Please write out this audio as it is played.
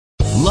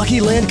Lucky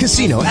Land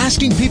Casino,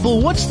 asking people,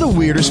 what's the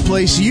weirdest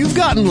place you've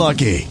gotten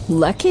lucky?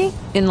 Lucky?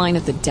 In line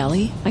at the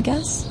deli, I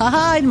guess?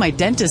 Aha, in my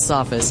dentist's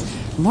office.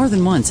 More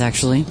than once,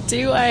 actually.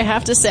 Do I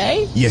have to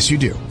say? Yes, you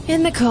do.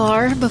 In the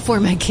car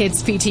before my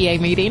kids' PTA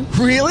meeting.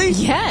 Really?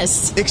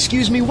 Yes.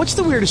 Excuse me, what's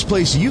the weirdest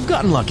place you've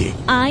gotten lucky?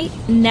 I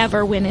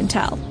never win and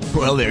tell.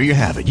 Well, there you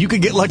have it. You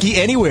can get lucky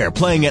anywhere,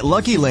 playing at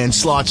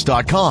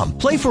LuckyLandSlots.com.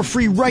 Play for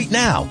free right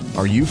now.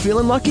 Are you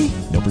feeling lucky?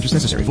 No purchase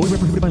necessary. Void where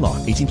prohibited by law.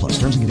 18+.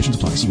 Terms and conditions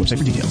apply. See website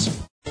for details.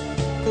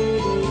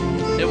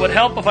 It would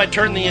help if I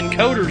turned the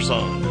encoders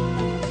on.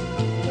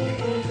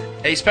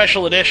 A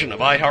special edition of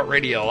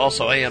iHeartRadio,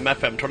 also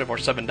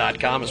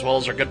AMFM247.com, as well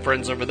as our good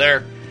friends over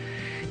there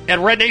at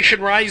Red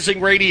Nation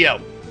Rising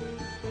Radio.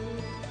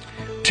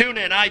 Tune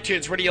in,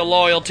 iTunes, Radio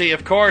Loyalty,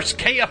 of course,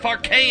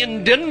 KFRK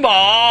in Denver,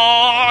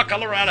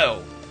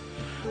 Colorado.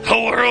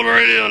 The World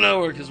Radio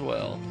Network as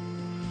well.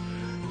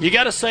 You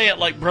got to say it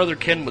like Brother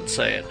Ken would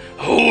say it.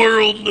 The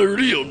World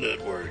Radio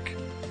Network.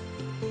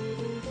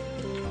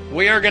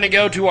 We are going to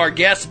go to our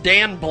guest,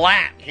 Dan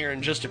Blatt, here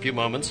in just a few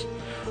moments.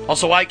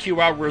 Also, IQ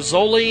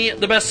Rizzoli,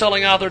 the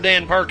best-selling author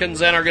Dan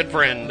Perkins, and our good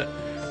friend,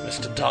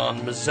 Mr.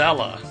 Don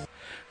Mazzella.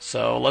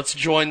 So let's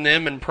join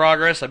them in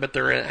progress. I bet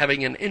they're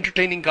having an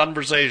entertaining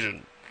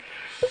conversation.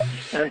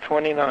 And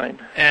 29.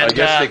 And, I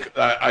guess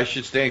I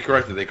should stand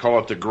corrected. They call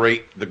it the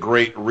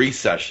Great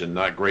Recession,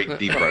 not Great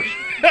Depression.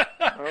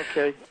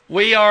 Okay.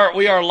 We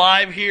are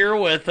live here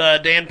with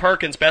Dan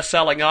Perkins,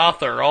 best-selling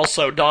author,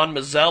 also Don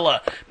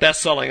Mazzella,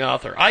 best-selling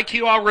author,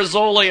 IQ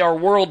Rizzoli, our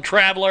world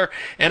traveler,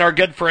 and our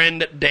good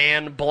friend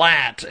Dan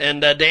Blatt.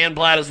 And Dan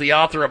Blatt is the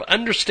author of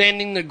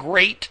Understanding the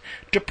Great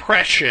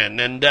Depression.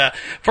 And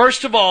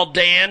first of all,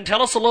 Dan,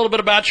 tell us a little bit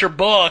about your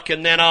book,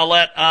 and then I'll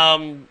let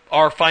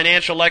our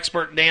financial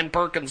expert Dan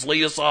Perkins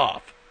lead us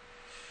off.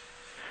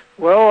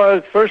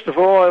 Well, first of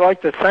all, I'd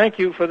like to thank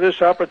you for this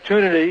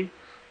opportunity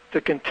to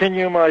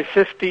continue my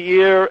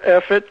 50-year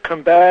effort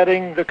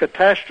combating the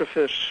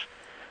catastrophists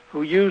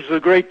who use the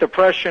Great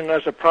Depression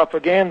as a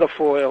propaganda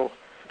foil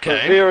for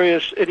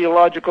various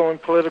ideological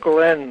and political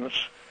ends,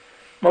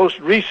 most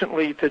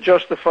recently to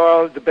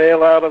justify the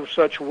bailout of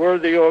such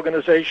worthy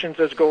organizations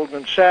as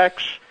Goldman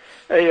Sachs,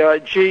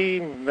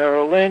 AIG,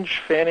 Merrill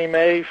Lynch, Fannie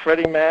Mae,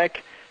 Freddie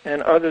Mac,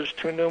 and others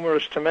too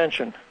numerous to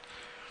mention.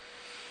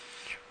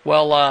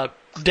 Well,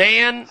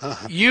 Dan,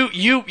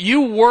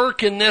 you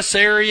work in this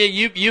area.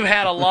 You've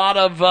had a lot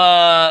of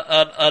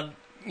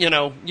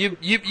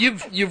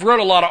you've wrote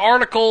a lot of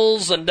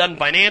articles and done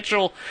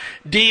financial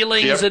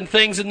dealings and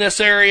things in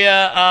this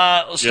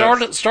area.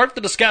 Start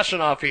the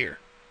discussion off here.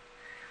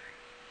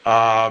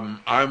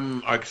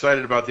 I'm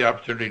excited about the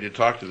opportunity to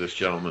talk to this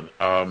gentleman.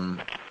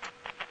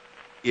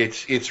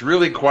 It's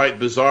really quite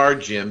bizarre,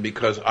 Jim,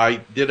 because I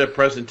did a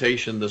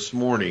presentation this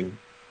morning.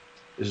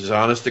 This is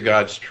honest to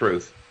God's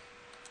truth.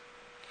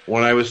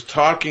 When I was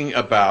talking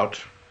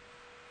about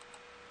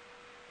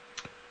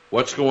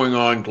what's going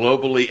on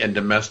globally and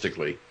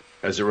domestically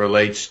as it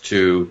relates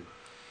to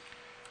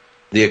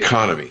the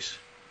economies,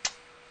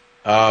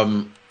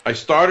 I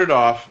started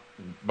off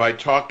by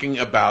talking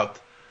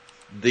about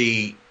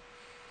the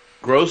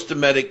gross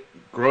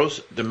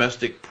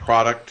domestic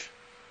product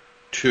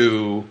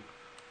to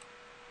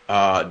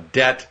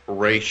debt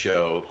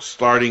ratio,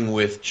 starting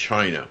with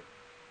China.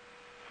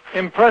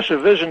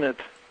 Impressive, isn't it?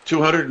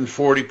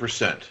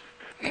 240%.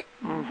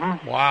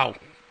 Mm-hmm. Wow.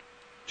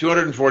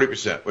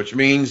 240%, which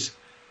means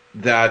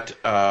that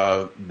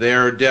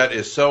their debt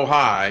is so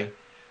high,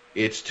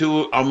 it's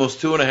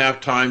almost 2.5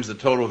 times the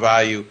total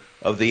value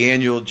of the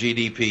annual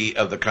GDP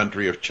of the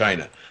country of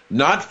China.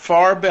 Not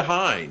far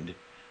behind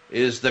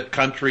is the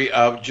country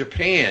of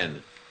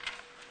Japan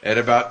at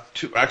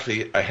about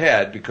actually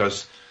ahead,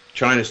 because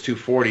China's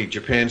 240,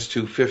 Japan's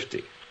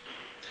 250.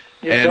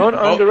 Don't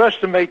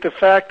underestimate the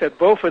fact that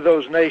both of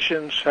those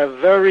nations have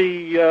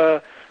very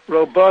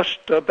robust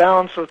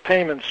balance of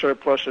payment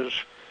surpluses,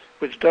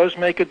 which does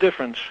make a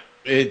difference.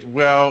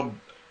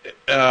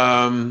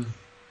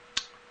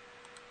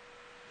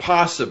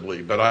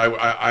 Possibly, but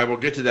I will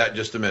get to that in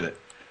just a minute.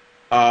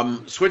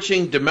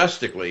 Switching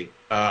domestically,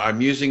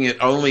 I'm using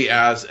it only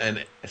as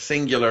a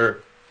singular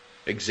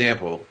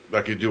example.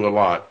 I could do a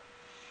lot.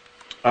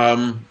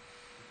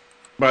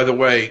 By the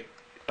way,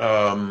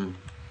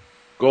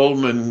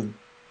 Goldman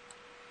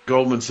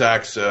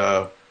Sachs,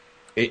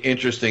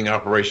 interesting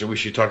operation. We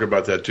should talk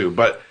about that too.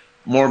 But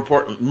more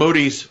important,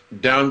 Moody's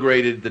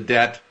downgraded the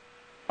debt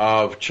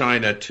of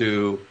China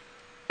to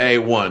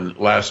A1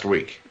 last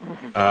week.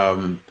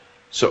 Mm-hmm.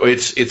 So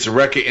it's a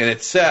and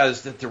it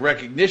says that the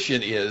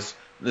recognition is,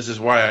 and this is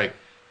why I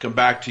come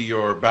back to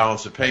your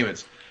balance of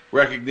payments.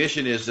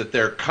 Recognition is that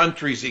their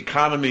country's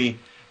economy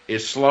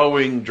is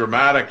slowing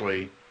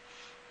dramatically,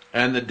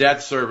 and the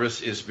debt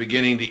service is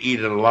beginning to eat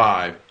it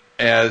alive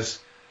as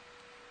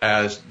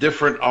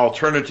different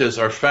alternatives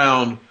are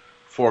found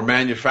for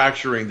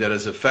manufacturing that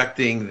is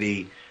affecting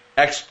the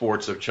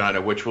exports of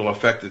China, which will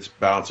affect its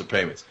balance of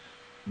payments.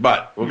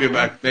 But we'll get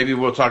back. Maybe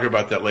we'll talk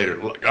about that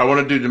later. I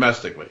want to do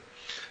domestically.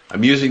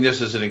 I'm using this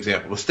as an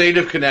example. The state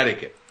of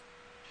Connecticut.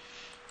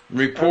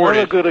 reported.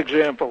 Another good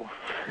example.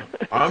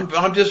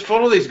 I'm just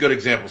full of these good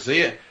examples.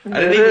 See, I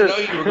didn't even know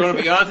you were going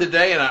to be on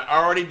today, and I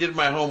already did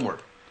my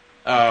homework.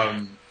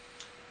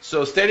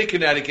 So, state of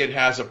Connecticut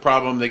has a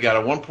problem. They got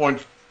a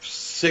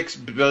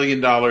 $1.6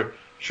 billion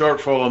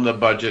shortfall in the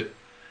budget.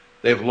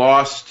 They've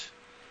lost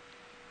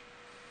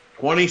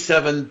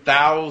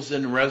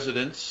 27,000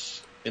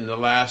 residents in the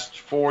last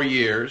 4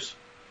 years.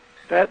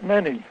 That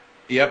many.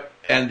 Yep.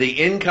 And the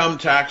income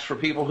tax for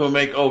people who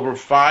make over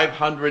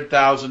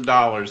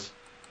 $500,000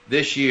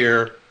 this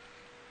year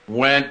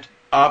went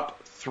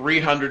up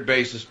 300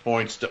 basis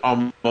points to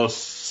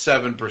almost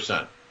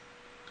 7%.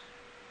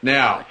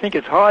 Now, I think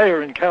it's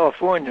higher in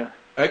California.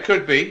 It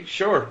could be,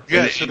 sure.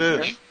 Yes, it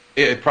is.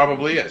 It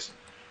probably is.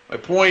 My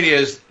point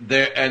is,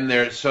 their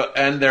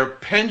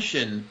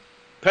pension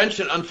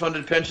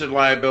unfunded pension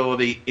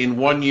liability in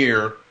 1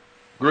 year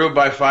grew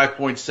by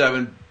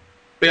 $5.7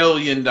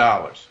 billion.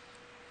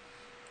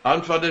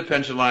 Unfunded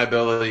pension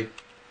liability,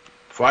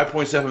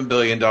 $5.7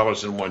 billion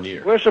in 1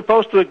 year. We're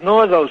supposed to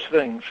ignore those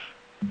things.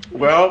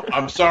 Well,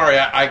 I'm sorry,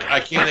 I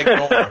can't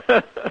ignore.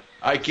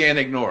 I can't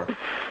ignore.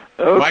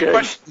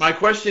 Okay. My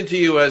question to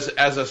you, as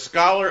a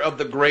scholar of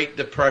the Great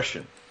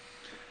Depression,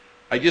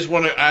 I just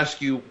want to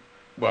ask you.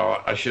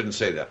 Well, I shouldn't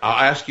say that.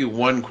 I'll ask you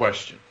one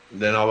question,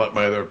 then I'll let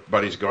my other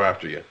buddies go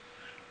after you.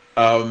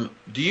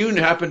 Do you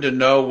happen to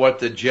know what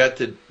the debt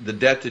to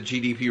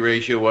GDP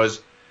ratio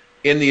was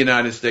in the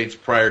United States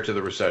prior to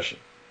the recession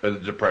or the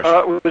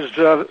depression?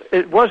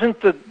 It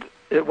wasn't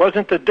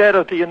the debt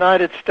of the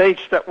United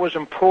States that was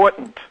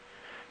important,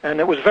 and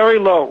it was very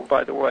low,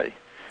 by the way.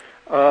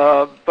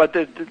 But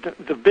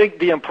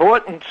the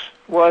importance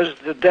was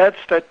the debts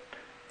that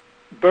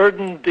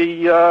burdened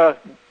the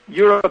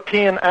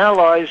European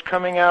allies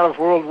coming out of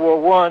World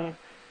War I.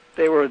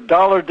 They were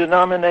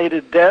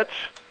dollar-denominated debts,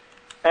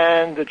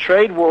 and the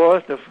trade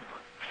war, the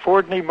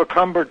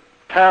Fordney-McCumber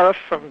tariff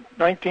from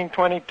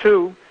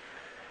 1922,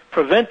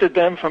 prevented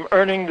them from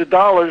earning the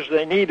dollars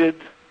they needed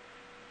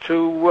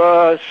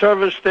to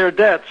service their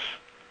debts.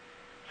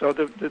 So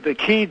the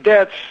key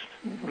debts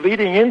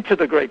leading into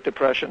the Great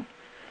Depression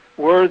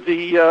were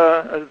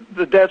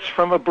the debts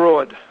from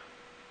abroad.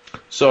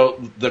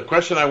 So the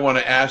question I want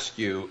to ask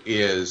you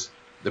is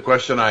the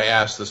question I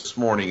asked this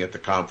morning at the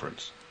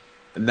conference,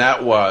 and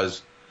that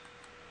was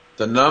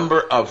the number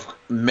of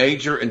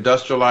major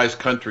industrialized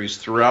countries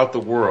throughout the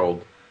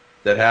world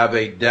that have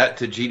a debt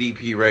to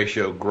GDP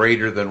ratio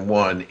greater than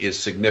 1 is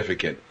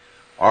significant.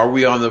 Are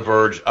we on the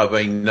verge of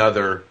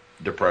another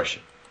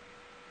depression?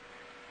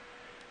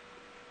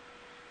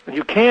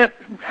 You can't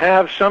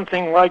have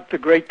something like the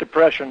Great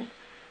Depression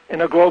in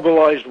a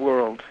globalized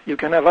world. You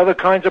can have other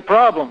kinds of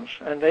problems,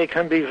 and they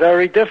can be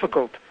very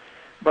difficult.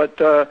 But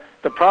the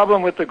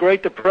problem with the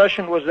Great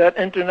Depression was that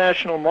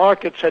international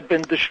markets had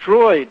been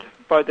destroyed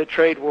by the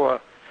trade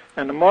war,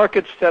 and the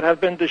markets that have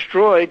been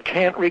destroyed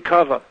can't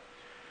recover.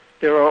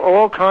 There are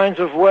all kinds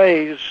of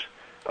ways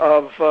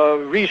of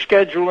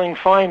rescheduling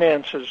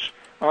finances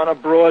on a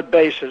broad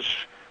basis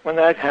when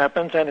that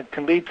happens, and it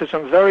can lead to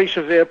some very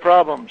severe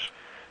problems.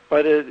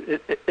 But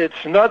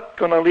it's not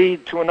going to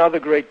lead to another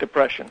Great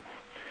Depression.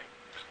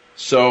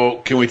 So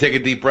can we take a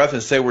deep breath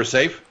and say we're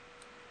safe?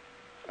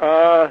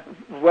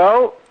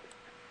 Well,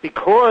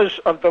 because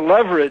of the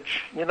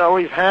leverage,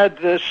 we've had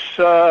this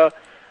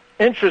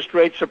interest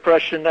rate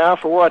suppression now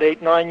for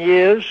 8-9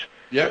 years?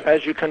 Yeah.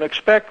 As you can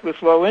expect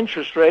with low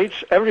interest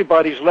rates,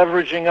 everybody's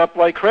leveraging up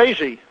like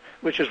crazy,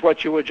 which is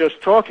what you were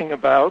just talking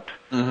about.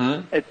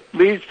 Mm-hmm. It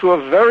leads to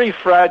a very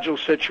fragile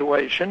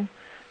situation,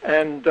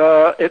 and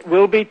it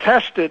will be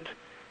tested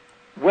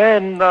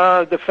when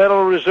the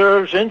Federal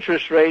Reserve's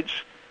interest rates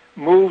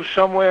move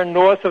somewhere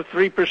north of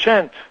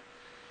 3%.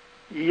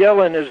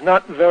 Yellen is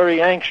not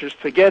very anxious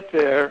to get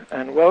there,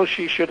 and, well,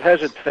 she should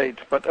hesitate,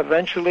 but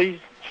eventually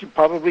she'll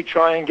probably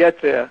try and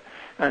get there,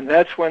 and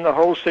that's when the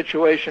whole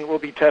situation will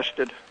be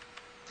tested.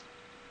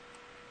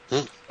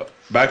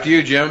 Back to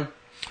you, Jim.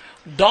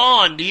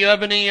 Don, do you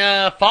have any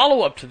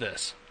follow-up to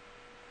this?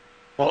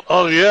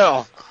 Well,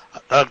 yeah.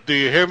 Do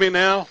you hear me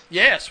now?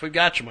 Yes, we've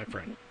got you, my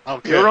friend.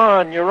 Okay. You're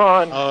on.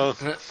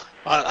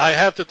 I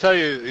have to tell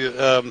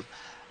you,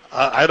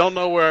 I don't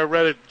know where I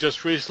read it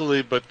just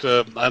recently, but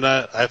and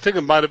I think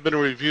it might have been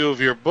a review of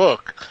your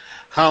book,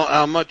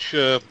 how much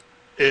it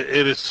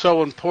is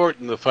so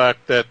important, the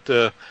fact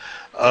that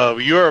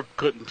Europe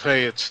couldn't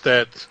pay its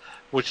debts,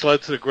 which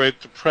led to the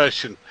Great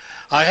Depression.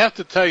 I have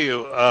to tell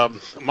you,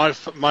 my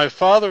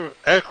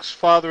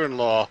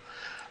ex-father-in-law,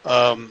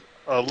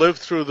 lived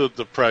through the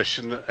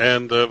Depression,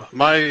 and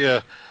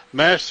my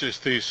master's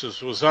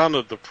thesis was on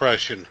the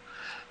Depression.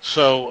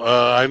 So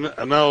I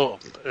know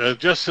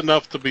just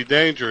enough to be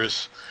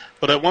dangerous,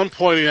 but at one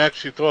point he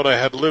actually thought I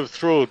had lived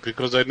through it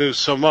because I knew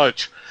so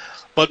much.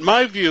 But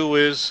my view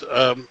is,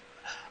 at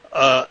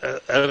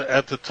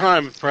the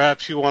time,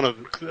 perhaps you want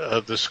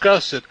to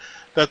discuss it,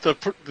 that the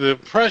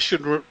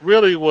Depression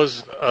really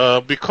was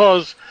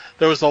because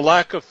there was a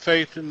lack of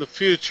faith in the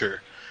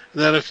future.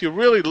 And that if you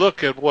really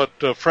look at what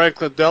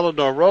Franklin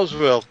Delano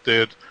Roosevelt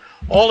did,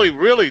 all he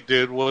really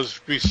did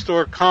was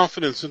restore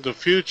confidence in the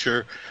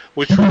future,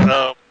 which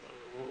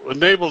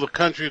enabled the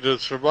country to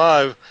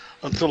survive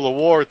until the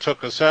war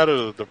took us out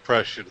of the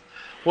Depression.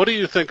 What do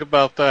you think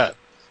about that?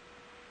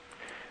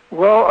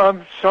 Well,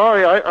 I'm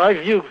sorry. I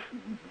view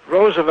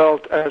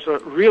Roosevelt as a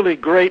really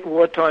great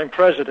wartime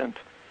president.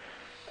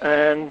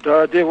 And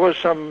there was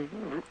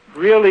some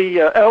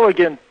really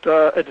elegant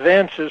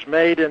advances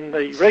made in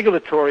the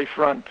regulatory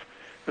front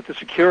with the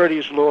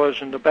securities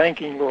laws and the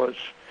banking laws.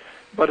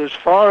 But as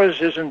far as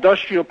his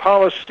industrial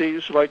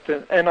policies, like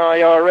the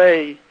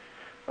NIRA,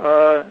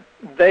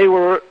 they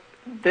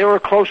were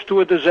close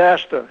to a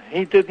disaster.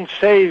 He didn't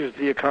save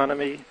the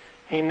economy.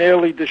 He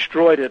nearly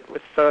destroyed it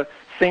with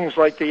things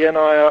like the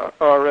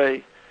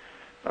NIRA.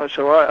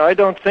 So I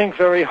don't think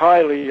very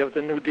highly of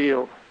the New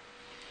Deal.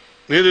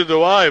 Neither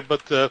do I,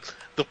 but the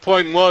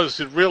point was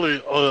that really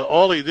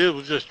all he did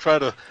was just try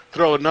to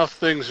throw enough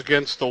things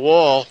against the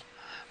wall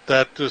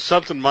that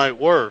something might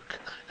work.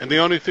 And the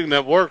only thing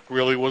that worked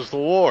really was the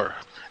war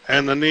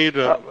and the need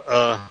in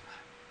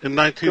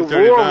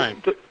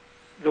 1939.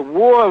 The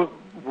war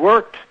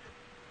worked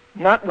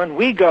not when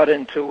we got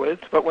into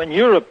it, but when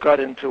Europe got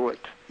into it.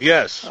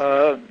 Yes.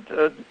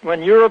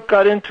 When Europe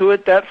got into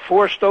it, that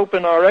forced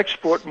open our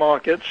export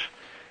markets,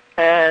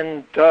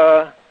 and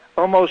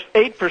almost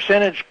 8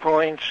 percentage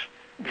points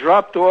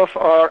dropped off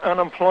our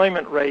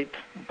unemployment rate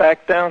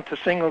back down to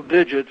single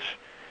digits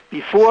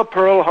before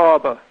Pearl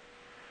Harbor.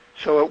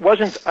 So it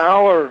wasn't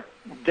our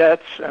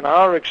debts and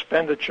our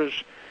expenditures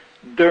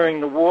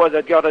during the war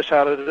that got us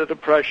out of the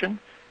Depression.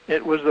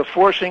 It was the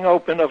forcing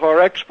open of our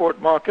export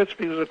markets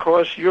because, of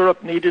course,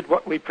 Europe needed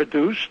what we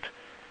produced,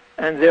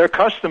 and their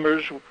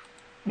customers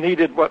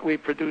needed what we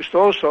produced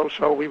also,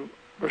 so we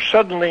were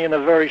suddenly in a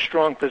very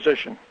strong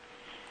position.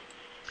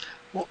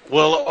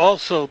 Well,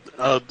 also,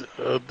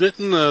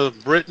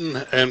 didn't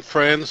Britain and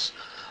France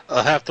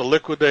have to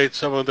liquidate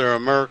some of their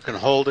American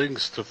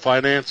holdings to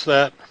finance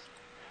that?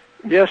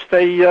 Yes,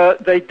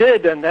 they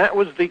did, and that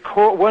was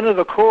one of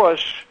the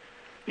costs.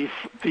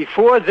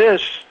 Before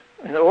this,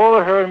 in all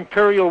of her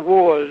imperial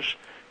wars,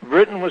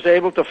 Britain was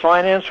able to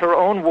finance her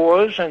own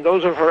wars and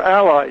those of her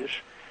allies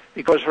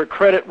because her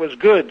credit was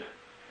good.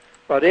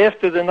 But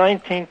after the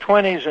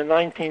 1920s and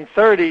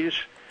 1930s,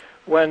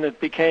 when it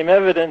became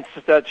evident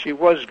that she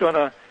was going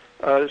to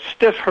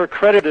stiff her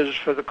creditors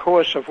for the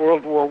course of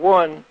World War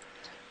I,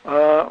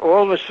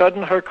 all of a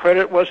sudden her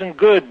credit wasn't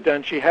good,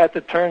 and she had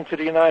to turn to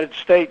the United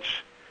States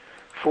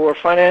for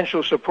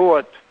financial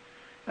support.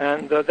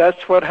 And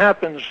that's what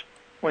happens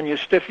when you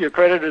stiff your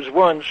creditors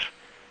once.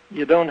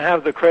 You don't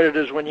have the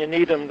creditors when you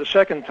need them the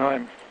second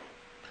time.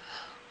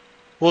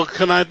 Well,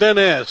 can I then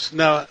ask,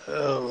 now,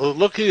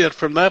 looking at it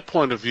from that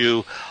point of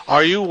view,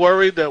 are you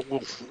worried that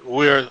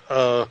we're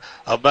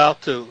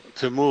about to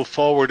move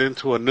forward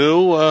into a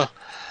new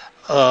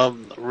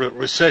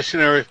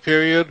recessionary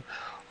period,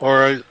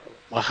 or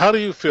how do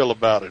you feel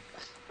about it?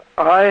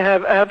 I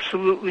have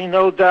absolutely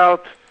no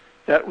doubt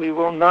that we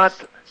will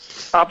not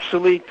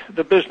obsolete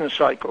the business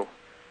cycle.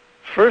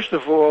 First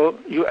of all,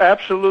 you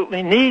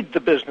absolutely need the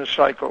business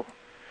cycle.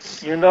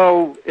 You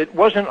know, it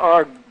wasn't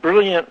our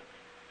brilliant,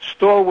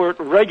 stalwart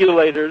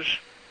regulators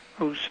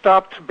who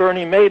stopped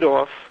Bernie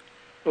Madoff,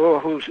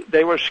 or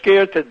they were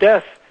scared to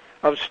death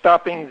of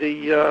stopping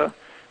the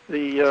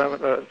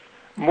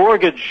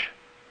mortgage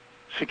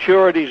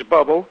securities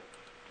bubble.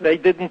 They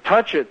didn't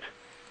touch it.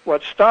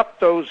 What stopped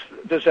those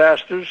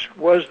disasters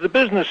was the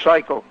business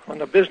cycle. When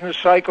the business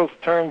cycle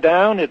turned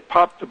down, it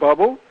popped the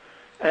bubble,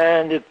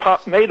 and it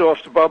popped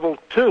Madoff's bubble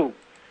too.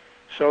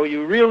 So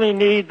you really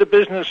need the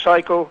business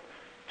cycle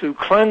to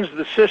cleanse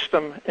the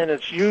system in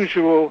its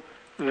usual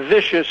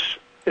vicious,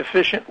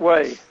 efficient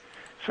way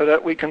so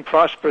that we can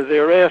prosper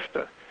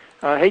thereafter.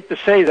 I hate to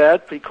say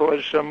that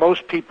because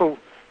most people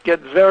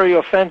get very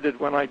offended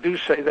when I do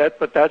say that,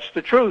 but that's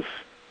the truth.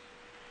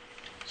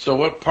 So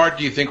what part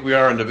do you think we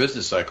are in the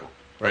business cycle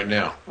right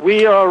now?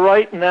 We are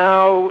right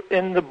now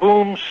in the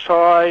boom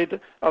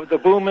side of the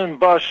boom and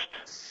bust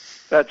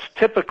that's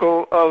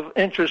typical of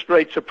interest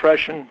rate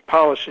suppression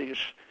policies.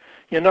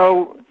 You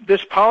know,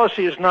 this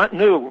policy is not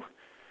new.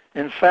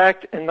 In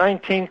fact, in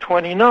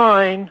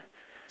 1929,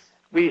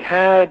 we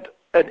had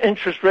an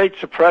interest rate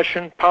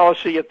suppression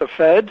policy at the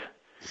Fed,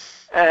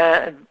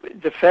 and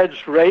the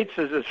Fed's rates,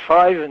 as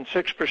 5 and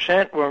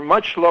 6%, were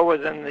much lower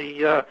than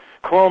the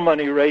call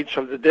money rates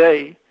of the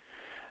day,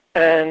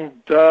 and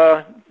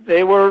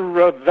they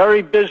were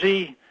very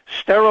busy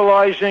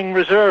sterilizing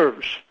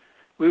reserves.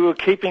 We were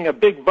keeping a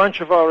big bunch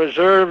of our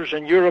reserves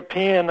in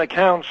European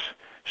accounts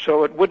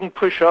so it wouldn't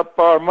push up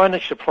our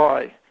money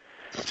supply.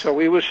 So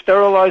we were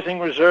sterilizing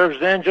reserves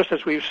then, just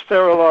as we've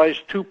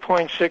sterilized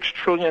 $2.6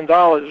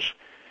 trillion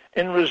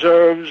in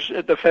reserves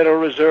at the Federal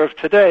Reserve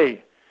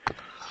today.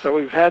 So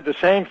we've had the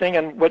same thing,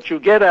 and what you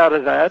get out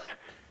of that,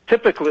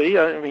 typically,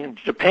 I mean,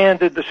 Japan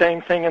did the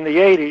same thing in the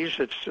 80s.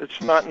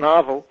 It's not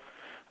novel.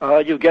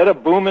 You get a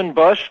boom and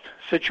bust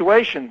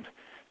situation.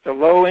 The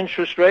low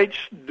interest rates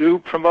do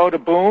promote a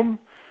boom,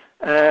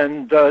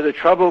 and the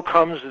trouble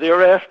comes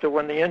thereafter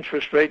when the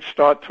interest rates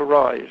start to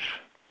rise.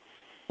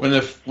 When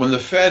the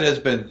Fed has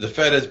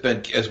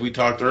been, as we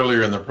talked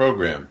earlier in the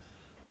program,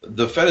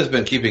 the Fed has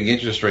been keeping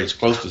interest rates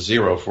close to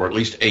zero for at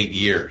least 8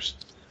 years.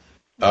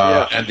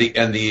 Yes.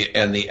 And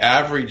the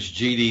average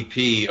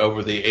GDP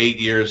over the 8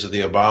 years of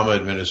the Obama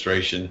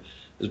administration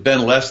has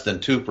been less than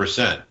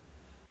 2%.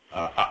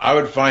 I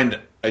would find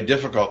it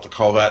difficult to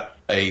call that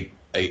a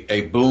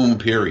boom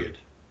period.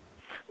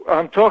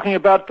 I'm talking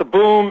about the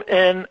boom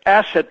in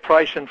asset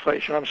price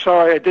inflation. I'm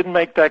sorry, I didn't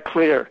make that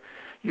clear.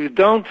 You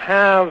don't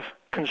have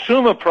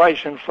consumer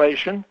price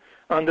inflation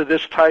under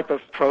this type of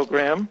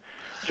program.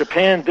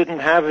 Japan didn't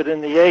have it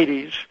in the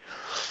 80s,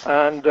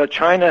 and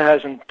China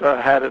hasn't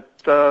had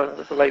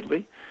it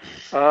lately.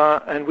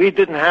 And we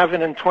didn't have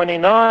it in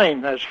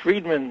 29, as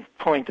Friedman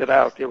pointed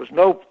out. There was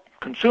no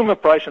consumer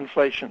price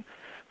inflation.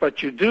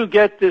 But you do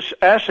get this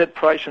asset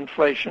price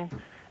inflation,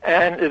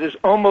 and it is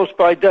almost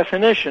by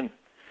definition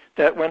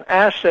that when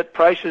asset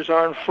prices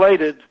are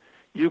inflated,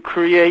 you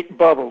create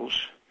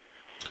bubbles.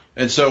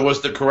 And so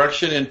was the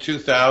correction in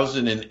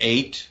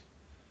 2008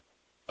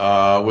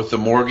 with the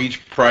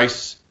mortgage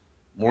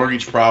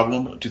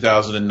problem,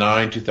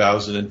 2009,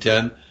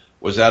 2010,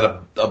 was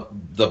that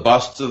the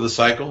bust of the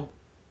cycle?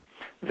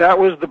 That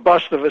was the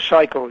bust of a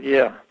cycle,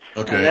 yeah.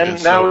 Okay. And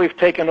then now we've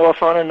taken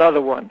off on another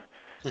one.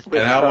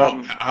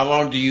 And how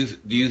long do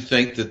you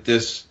think that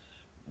this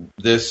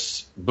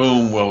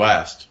boom will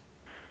last?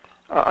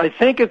 I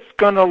think it's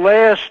going to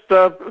last,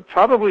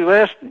 probably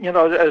last,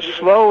 as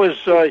slow as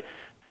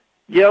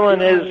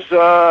Yellen is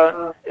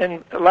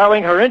in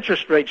allowing her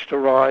interest rates to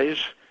rise.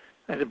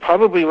 And it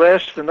probably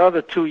lasts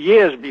another 2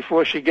 years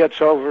before she gets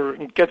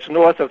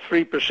north of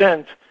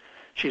 3%.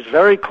 She's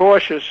very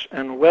cautious,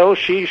 and well,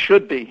 she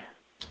should be.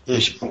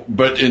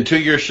 But in 2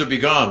 years she'll be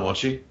gone, won't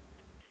she?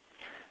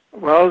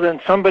 Well, then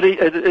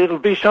it'll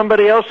be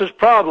somebody else's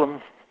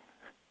problem.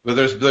 But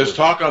there's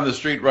talk on the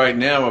street right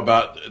now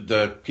about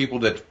the people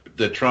that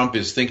Trump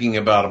is thinking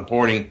about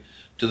appointing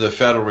to the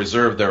Federal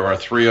Reserve. There are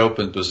 3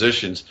 open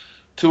positions.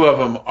 2 of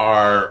them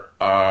are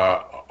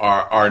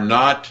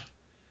not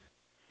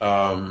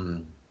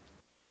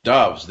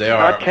doves. They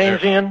are not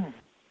Keynesian.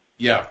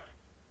 Yeah.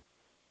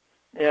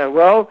 Yeah.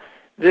 Well,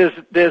 there's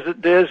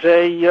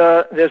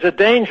a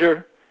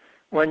danger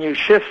when you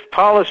shift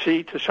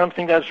policy to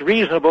something that's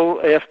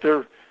reasonable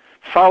after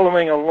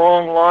following a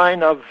long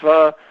line of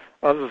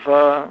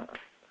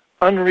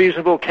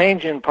unreasonable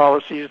Keynesian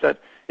policies, that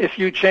if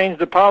you change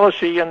the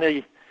policy and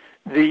the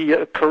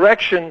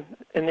correction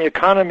in the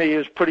economy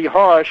is pretty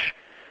harsh,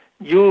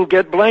 you'll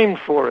get blamed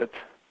for it.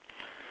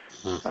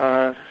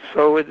 So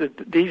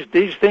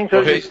these things,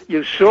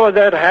 you saw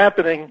that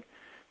happening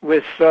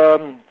with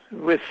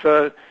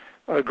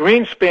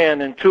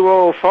Greenspan in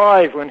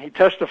 2005 when he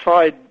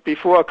testified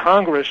before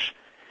Congress.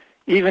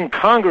 Even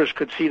Congress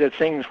could see that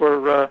things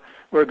were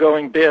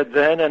going bad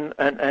then,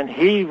 and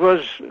he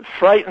was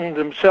frightened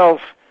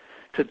himself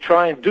to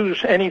try and do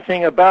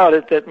anything about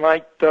it that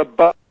might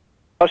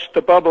bust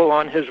the bubble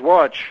on his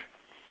watch.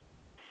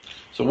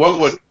 So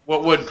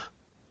what would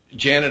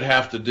Janet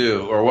have to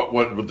do, or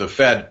what would the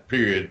Fed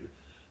period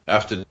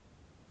have to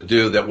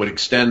do that would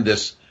extend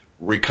this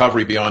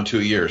recovery beyond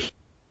 2 years?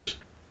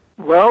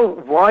 Well,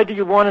 why do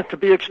you want it to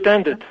be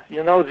extended?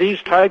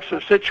 These types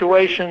of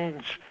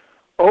situations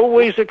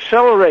always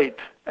accelerate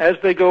as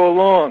they go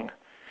along.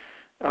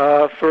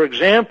 For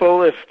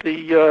example, if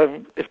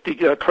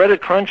the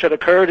credit crunch had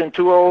occurred in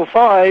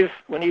 2005,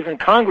 when even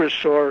Congress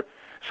saw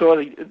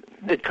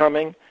it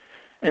coming,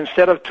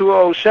 instead of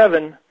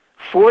 2007,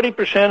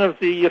 40% of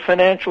the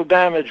financial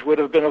damage would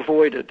have been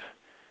avoided.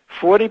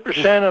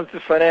 40% of the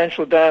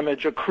financial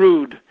damage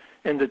accrued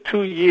in the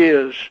 2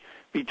 years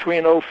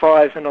between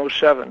 2005 and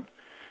 2007.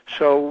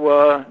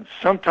 So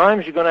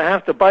sometimes you're going to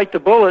have to bite the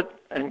bullet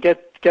and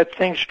get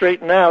things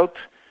straightened out,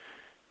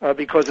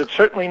 because it's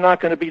certainly not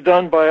going to be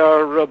done by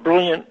our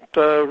brilliant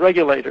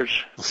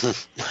regulators.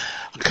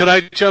 Could I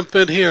jump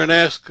in here and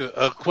ask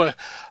a question?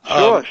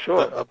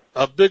 Sure.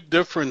 A big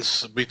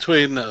difference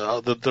between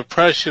the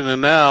Depression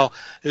and now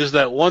is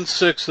that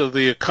 1/6 of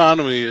the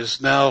economy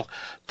is now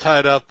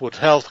tied up with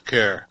health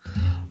care.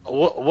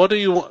 What do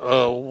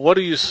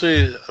you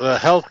see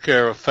health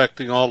care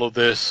affecting all of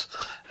this,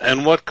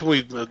 and what can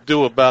we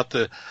do about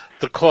the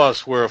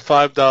cost where a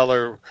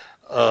 $5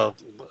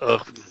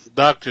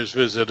 doctor's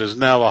visit is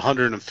now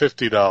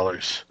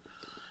 $150?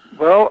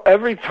 Well,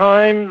 every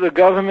time the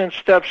government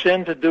steps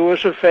in to do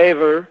us a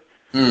favor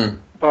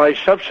by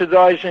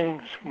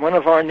subsidizing one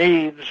of our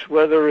needs,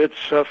 whether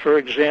it's, for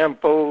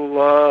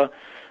example,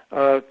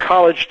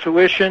 college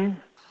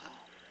tuition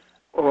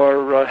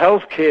or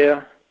health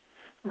care,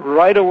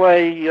 right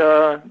away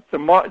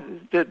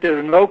there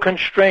are no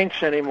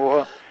constraints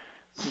anymore.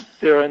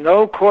 There are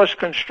no cost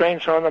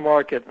constraints on the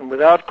market, and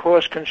without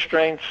cost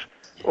constraints,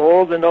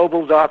 all the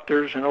noble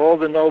doctors and all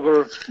the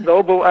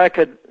noble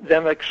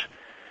academics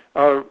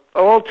are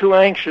all too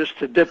anxious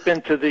to dip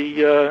into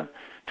the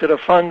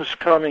funds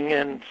coming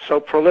in so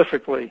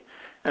prolifically,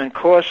 and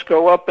costs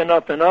go up and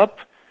up and up.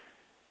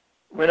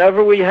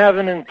 Whenever we have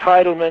an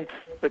entitlement,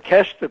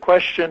 the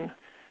question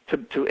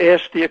to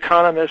ask the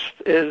economist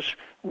is,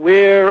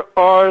 where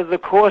are the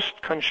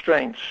cost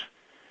constraints?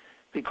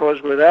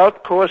 Because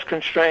without cost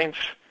constraints,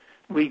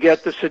 we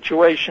get the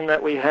situation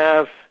that we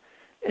have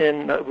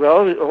in,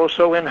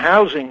 also in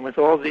housing with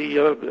all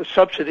the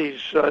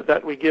subsidies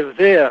that we give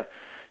there.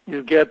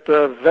 You get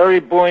very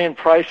buoyant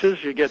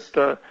prices. You get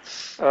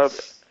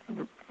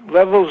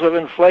levels of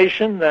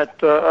inflation that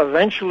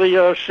eventually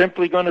are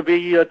simply going to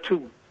be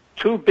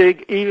too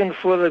big even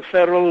for the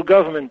federal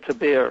government to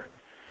bear.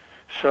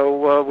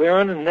 So we're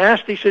in a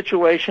nasty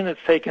situation.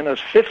 It's taken us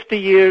 50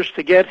 years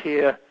to get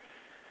here,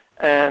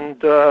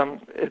 and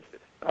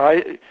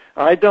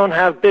I don't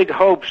have big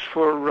hopes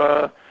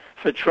for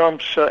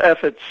Trump's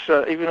efforts,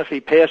 even if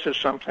he passes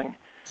something,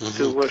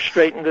 to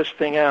straighten this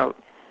thing out.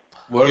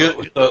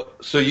 Well,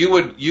 so you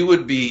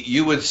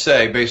would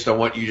say, based on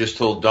what you just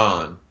told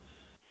Don,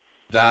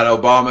 that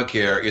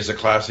Obamacare is a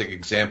classic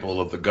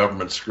example of the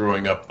government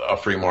screwing up a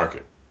free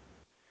market.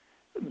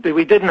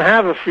 We didn't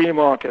have a free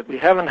market. We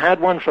haven't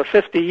had one for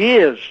 50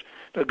 years.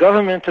 The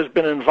government has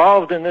been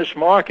involved in this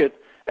market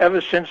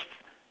ever since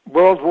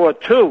World War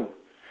II.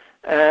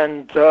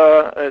 And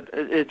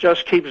it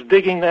just keeps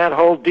digging that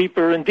hole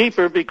deeper and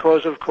deeper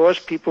because, of course,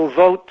 people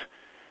vote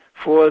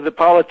for the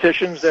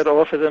politicians that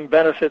offer them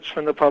benefits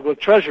from the public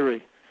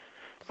treasury.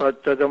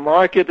 But the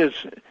market is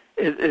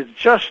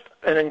just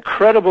an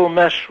incredible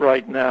mess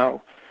right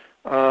now.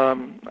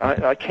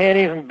 I can't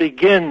even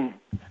begin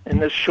in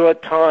this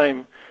short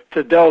time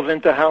to delve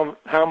into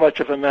how much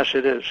of a mess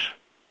it is.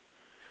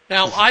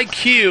 Now,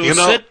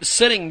 IQ,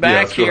 sitting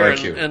back here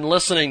and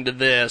listening to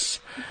this,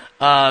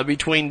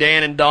 between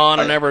Dan and Don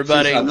and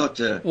everybody,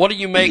 what do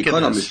you make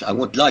of this? I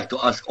would like to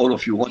ask all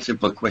of you one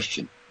simple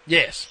question.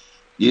 Yes.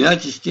 The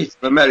United States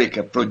of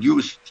America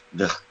produced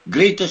the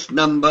greatest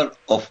number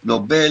of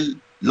Nobel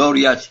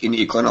laureates in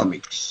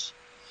economics,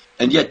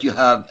 and yet you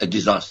have a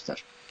disaster.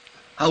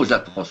 How is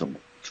that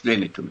possible?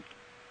 Explain it to me.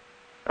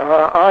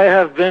 I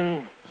have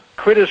been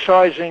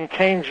criticizing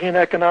Keynesian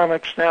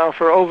economics now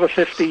for over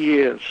 50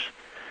 years.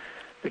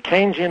 The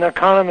Keynesian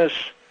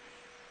economists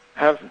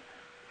are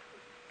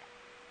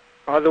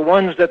the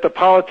ones that the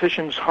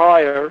politicians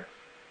hire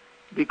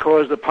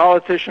because the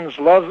politicians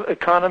love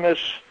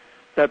economists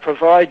that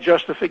provide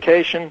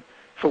justification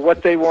for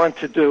what they want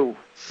to do,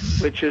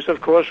 which is,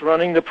 of course,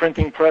 running the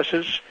printing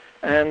presses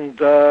and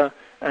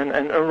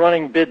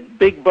running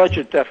big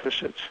budget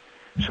deficits.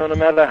 So no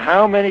matter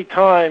how many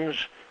times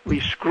we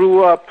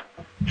screw up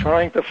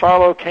trying to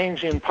follow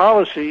Keynesian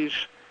policies,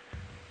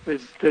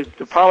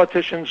 the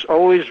politicians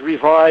always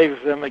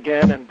revive them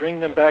again and bring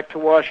them back to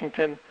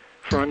Washington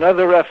for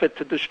another effort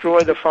to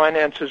destroy the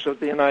finances of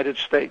the United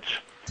States.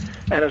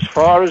 And as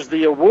far as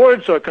the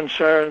awards are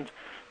concerned,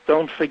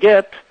 don't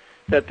forget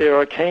that there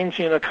are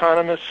Keynesian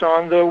economists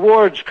on the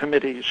awards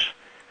committees,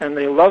 and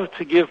they love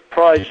to give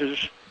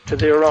prizes to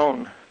their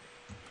own.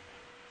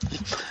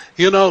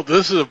 You know,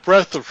 this is a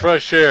breath of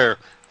fresh air,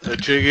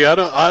 Jiggy.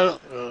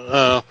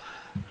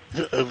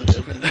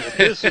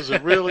 This is a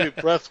really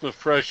breath of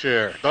fresh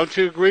air. Don't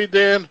you agree,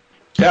 Dan?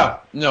 Yeah.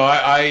 No,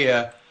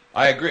 I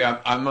agree.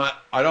 I'm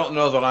not. I don't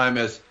know that I'm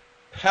as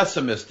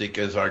pessimistic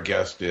as our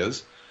guest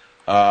is,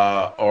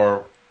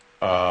 or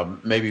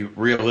maybe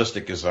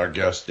realistic as our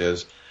guest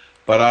is.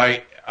 But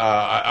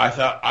I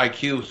thought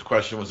IQ's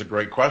question was a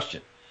great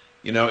question.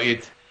 You know,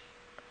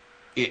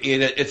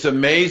 it's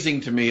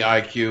amazing to me,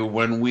 IQ,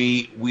 when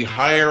we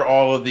hire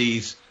all of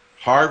these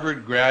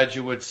Harvard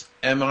graduates,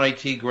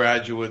 MIT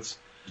graduates,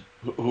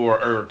 who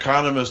are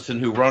economists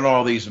and who run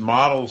all these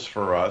models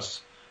for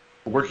us,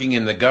 working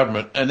in the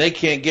government, and they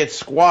can't get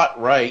squat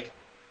right,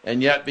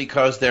 and yet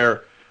because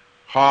they're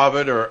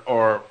Harvard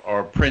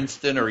or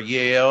Princeton or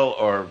Yale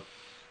or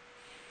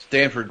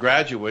Stanford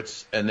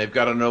graduates and they've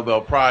got a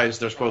Nobel Prize,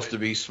 they're supposed to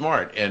be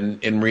smart.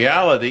 And in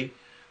reality,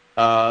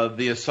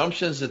 the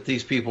assumptions that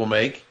these people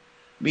make,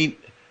 I mean,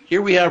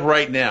 here we have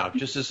right now,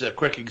 just as a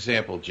quick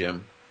example,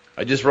 Jim,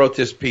 I just wrote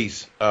this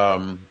piece.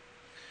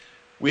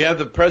 We have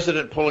the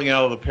president pulling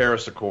out of the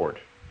Paris Accord.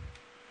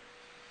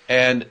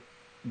 And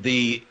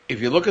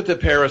if you look at the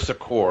Paris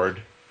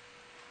Accord,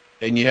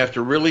 and you have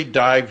to really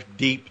dive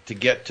deep to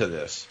get to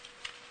this,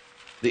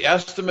 the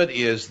estimate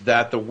is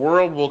that the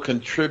world will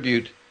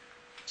contribute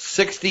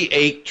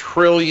 $68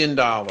 trillion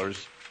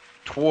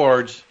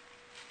towards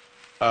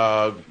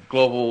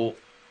global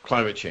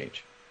climate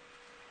change.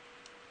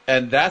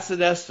 And that's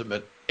an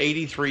estimate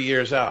 83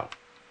 years out.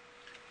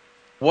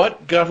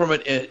 What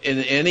government in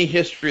any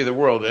history of the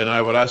world, and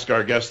I would ask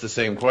our guests the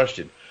same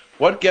question,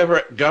 what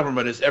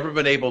government has ever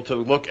been able to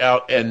look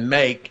out and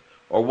make,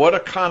 or what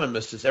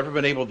economist has ever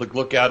been able to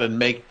look out and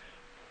make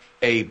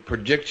a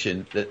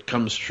prediction that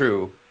comes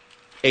true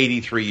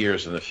 83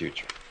 years in the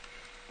future?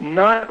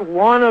 Not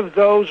one of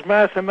those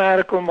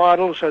mathematical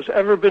models has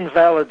ever been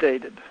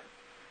validated.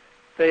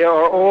 They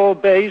are all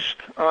based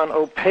on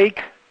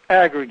opaque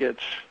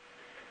aggregates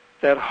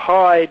that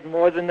hide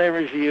more than they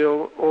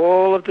reveal.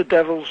 All of the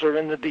devils are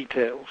in the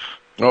details.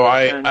 Oh,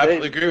 I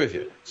absolutely agree with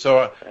you.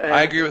 So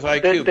I agree with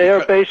IQ. They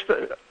are based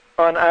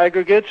on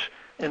aggregates.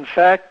 In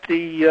fact,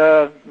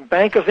 the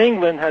Bank of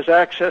England has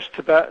access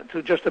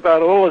to just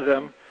about all of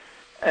them,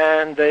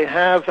 and they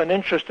have an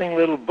interesting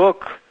little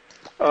book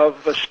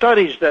of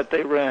studies that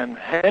they ran,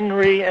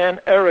 Henry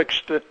and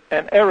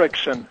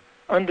Erickson,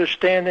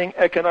 Understanding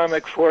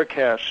Economic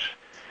Forecasts.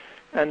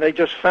 And they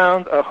just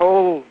found a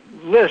whole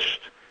list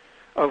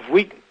of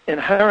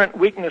inherent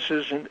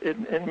weaknesses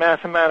in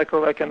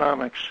mathematical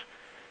economics.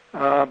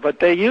 But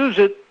they use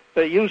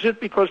it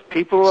because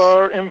people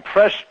are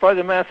impressed by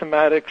the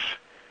mathematics.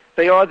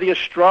 They are the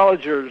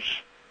astrologers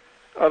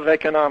of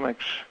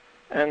economics,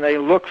 and they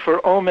look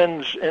for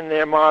omens in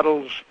their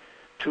models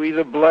to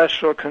either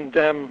bless or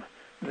condemn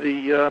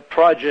the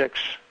projects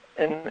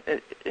in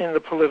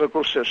the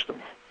political system.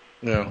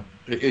 Yeah,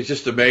 it's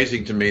just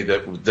amazing to me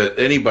that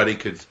anybody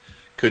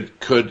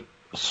could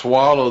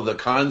swallow the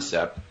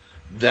concept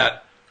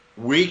that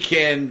we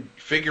can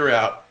figure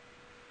out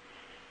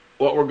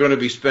what we're going to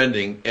be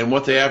spending and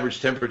what the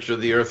average temperature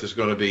of the Earth is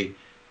going to be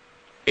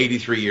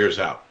 83 years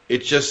out.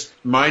 It's just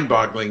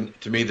mind-boggling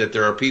to me that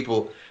there are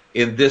people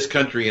in this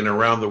country and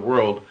around the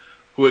world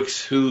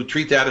who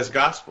treat that as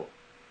gospel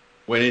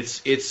when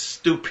it's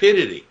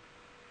stupidity.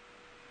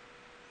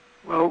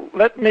 Well,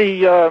 let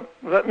me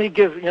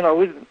give,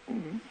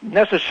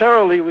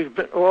 we've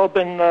all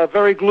been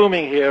very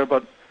gloomy here,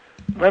 but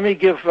let me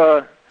give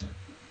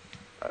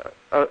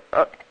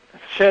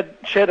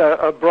shed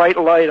a bright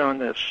light on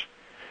this.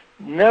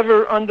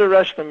 Never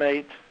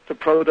underestimate the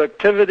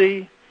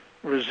productivity,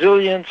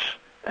 resilience,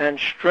 and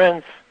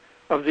strength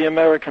of the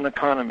American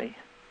economy.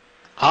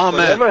 Amen.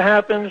 Whatever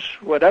happens,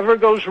 whatever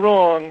goes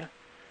wrong,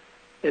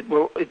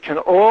 it can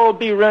all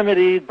be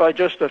remedied by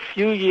just a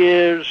few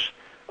years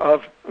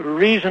of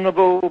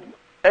reasonable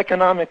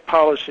economic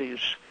policies.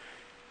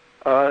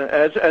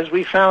 As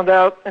we found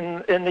out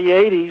in the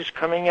 80s,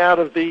 coming out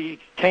of the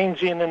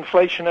Keynesian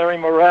inflationary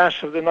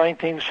morass of the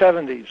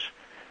 1970s,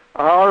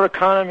 our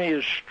economy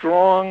is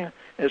strong,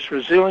 it's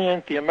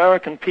resilient, the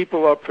American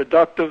people are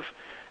productive,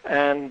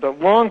 and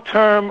long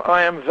term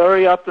I am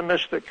very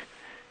optimistic,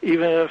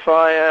 even if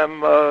I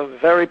am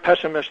very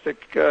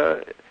pessimistic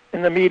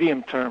in the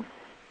medium term.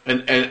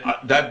 And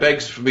that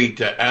begs for me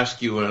to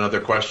ask you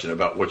another question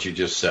about what you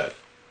just said.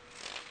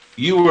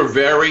 You were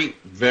very,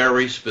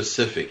 very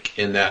specific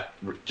in that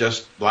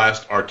just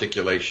last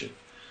articulation.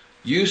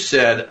 You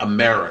said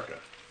America.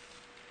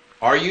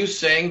 Are you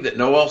saying that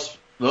no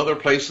other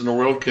place in the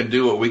world can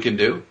do what we can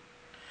do?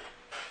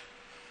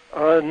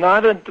 All of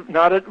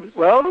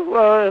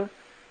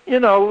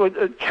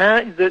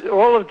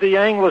the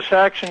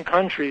Anglo-Saxon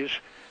countries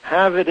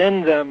have it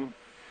in them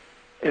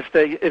if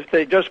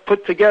they just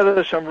put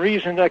together some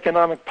reasoned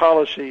economic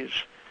policies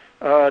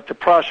to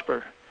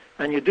prosper.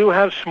 And you do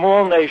have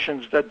small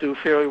nations that do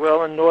fairly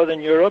well in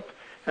Northern Europe,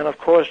 and of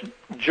course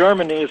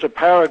Germany is a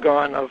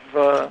paragon of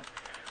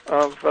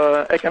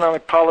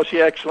economic policy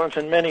excellence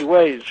in many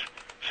ways.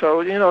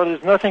 So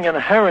there's nothing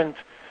inherent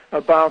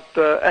about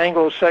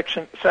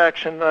Anglo-Saxon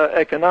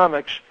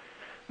economics,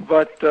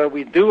 but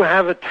we do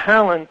have a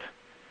talent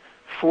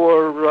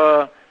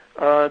for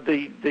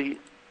the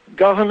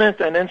government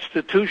and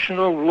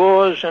institutional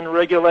laws and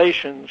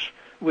regulations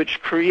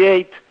which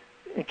create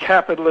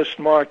capitalist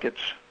markets.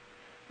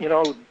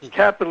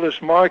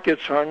 Capitalist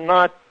markets are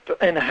not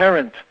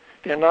inherent.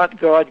 They're not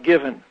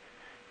God-given.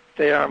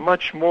 They are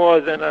much more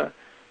than a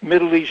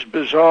Middle East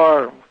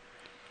bazaar.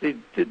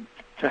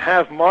 To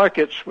have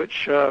markets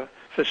which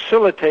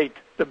facilitate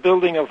the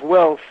building of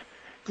wealth,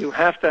 you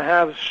have to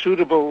have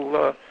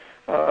suitable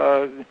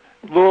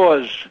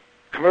laws,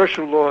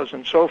 commercial laws,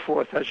 and so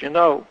forth, as you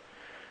know.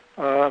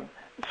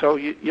 So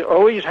you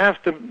always have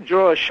to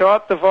draw a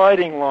sharp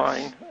dividing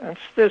line, and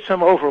there's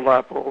some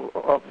overlap,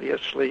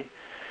 obviously,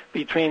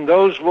 between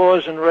those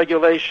laws and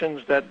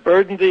regulations that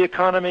burden the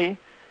economy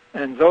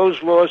and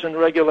those laws and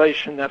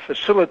regulations that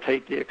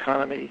facilitate the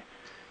economy.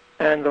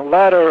 And the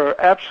latter are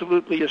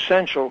absolutely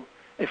essential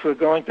if we're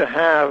going to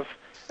have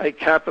a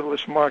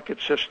capitalist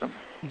market system.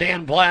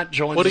 Dan Blatt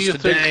joins us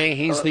today. Think?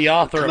 He's the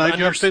author of... Can I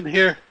jump in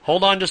here?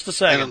 Hold on just a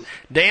second.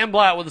 Dan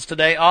Blatt with us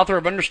today, author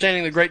of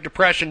Understanding the Great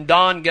Depression.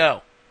 Don,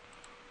 go.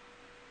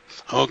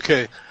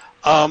 Okay.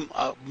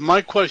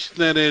 My question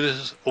then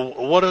is,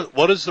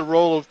 what is the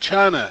role of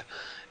China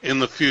in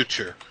the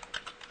future,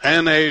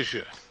 and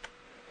Asia?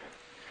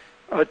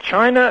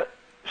 China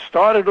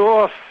started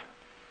off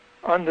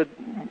under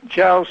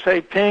Jiao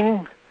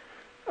Zeiping,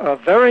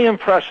 very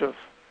impressive,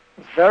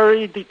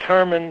 very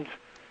determined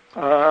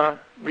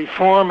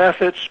reform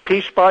efforts,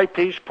 piece by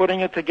piece,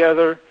 putting it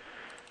together.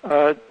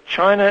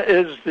 China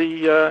is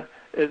the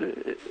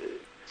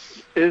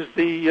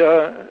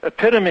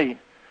epitome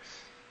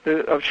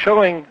of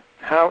showing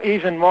how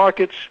even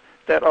markets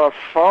that are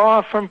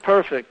far from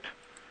perfect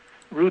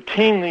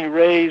routinely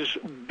raise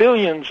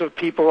billions of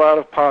people out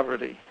of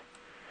poverty.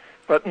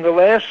 But in the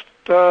last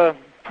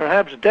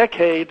perhaps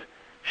decade,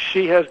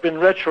 she has been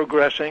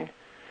retrogressing.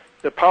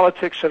 The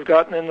politics have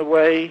gotten in the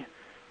way.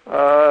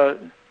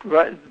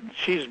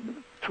 She's,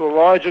 to a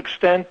large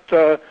extent,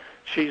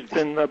 she's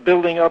been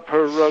building up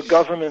her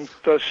government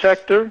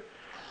sector,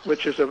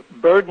 which is a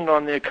burden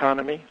on the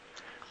economy.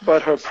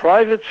 But her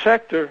private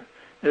sector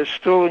is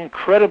still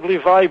incredibly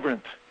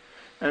vibrant.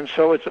 And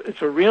so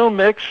it's a real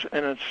mix,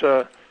 and it's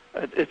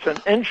It's an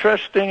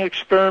interesting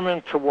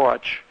experiment to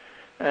watch,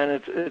 and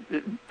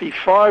it'd be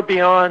far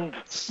beyond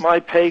my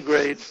pay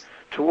grade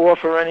to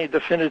offer any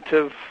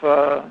definitive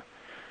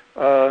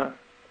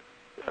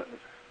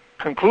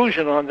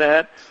conclusion on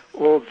that,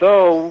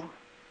 although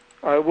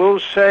I will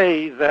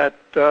say that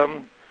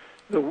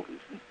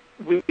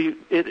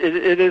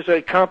it is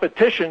a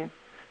competition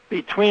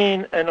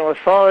between an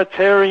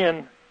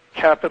authoritarian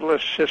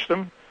capitalist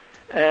system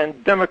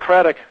and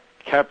democratic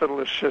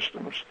capitalist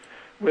systems,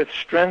 with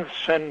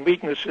strengths and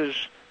weaknesses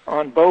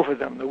on both of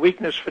them. The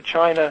weakness for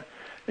China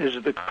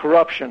is the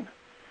corruption,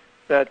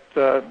 that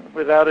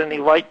without any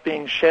light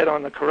being shed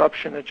on the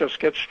corruption, it just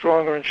gets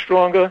stronger and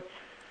stronger.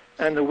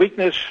 And the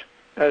weakness,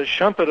 as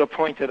Schumpeter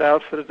pointed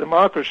out, for the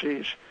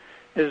democracies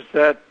is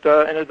that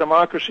in a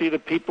democracy the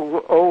people will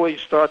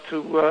always start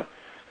to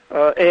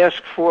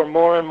ask for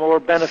more and more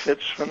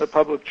benefits from the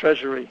public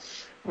treasury,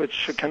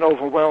 which can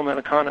overwhelm an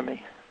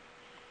economy.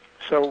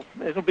 So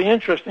it'll be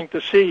interesting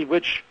to see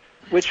which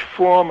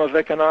form of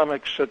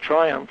economics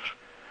triumphs.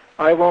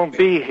 I won't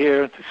be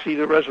here to see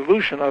the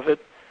resolution of it.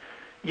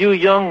 You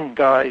young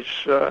guys,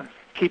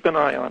 keep an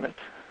eye on it.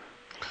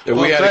 Yeah,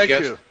 well, thank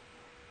you.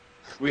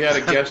 We had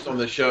a guest on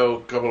the show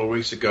a couple of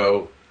weeks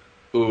ago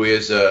who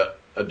is a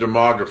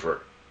demographer,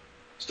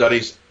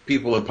 studies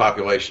people and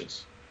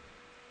populations.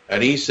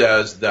 And he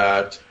says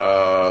that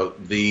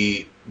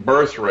the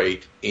birth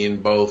rate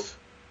in both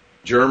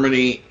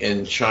Germany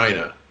and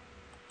China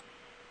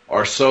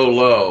are so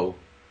low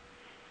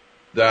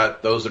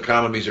that those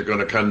economies are going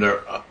to come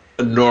under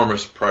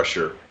enormous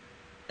pressure,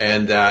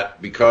 and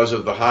that because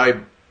of the high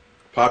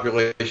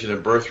population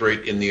and birth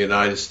rate in the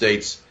United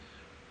States,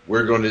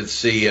 we're going to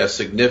see a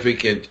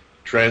significant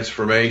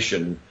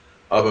transformation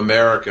of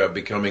America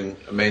becoming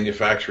a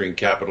manufacturing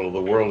capital of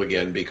the world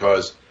again,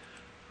 because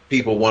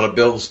people want to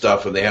build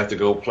stuff and they have to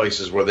go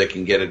places where they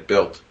can get it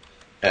built.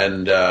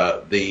 And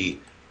the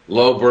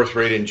low birth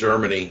rate in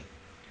Germany,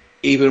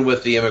 even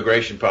with the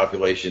immigration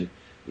population,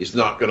 is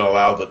not going to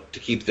allow to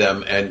keep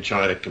them and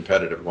China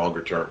competitive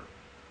longer term.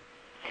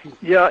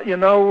 Yeah,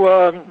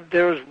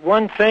 there's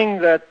one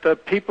thing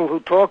that people who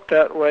talk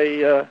that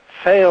way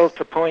fail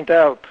to point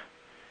out.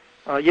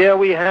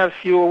 We have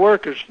fewer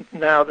workers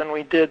now than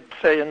we did,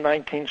 say, in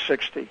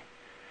 1960.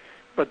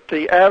 But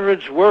the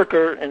average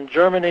worker in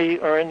Germany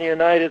or in the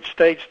United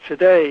States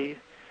today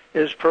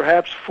is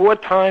perhaps 4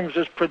 times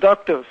as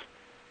productive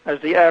as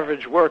the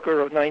average worker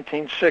of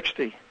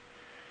 1960.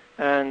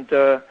 And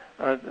the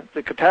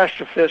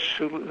catastrophists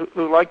who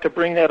like to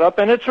bring that up,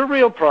 and it's a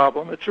real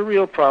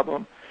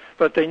problem,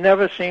 but they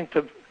never seem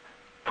to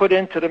put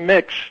into the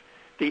mix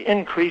the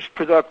increased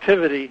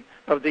productivity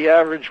of the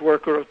average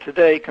worker of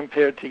today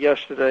compared to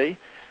yesterday.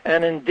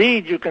 And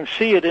indeed, you can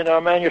see it in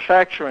our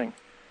manufacturing.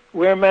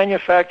 We're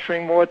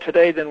manufacturing more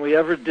today than we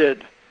ever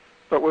did,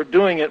 but we're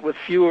doing it with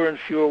fewer and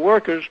fewer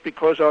workers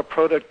because our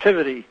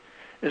productivity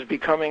is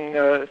becoming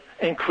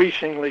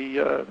increasingly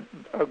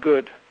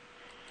good.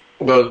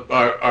 Well,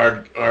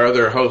 our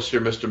other host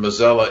here, Mr.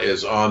 Mazzella,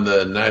 is on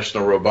the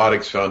National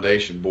Robotics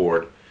Foundation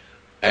board,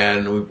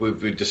 and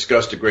we've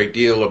discussed a great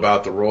deal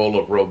about the role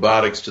of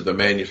robotics to the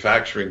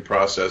manufacturing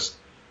process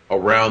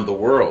around the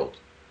world.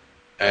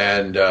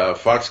 And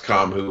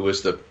Foxconn, who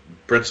is the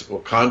principal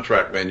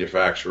contract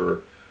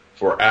manufacturer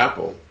for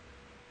Apple,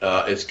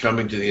 is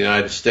coming to the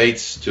United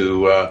States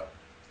to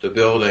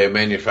build a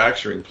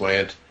manufacturing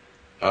plant,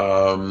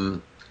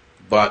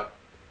 but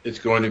it's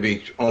going to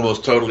be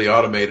almost totally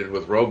automated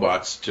with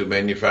robots to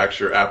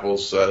manufacture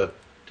Apple's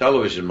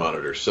television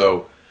monitors.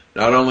 So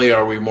not only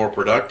are we more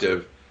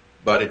productive,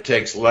 but it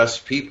takes less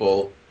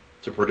people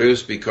to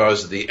produce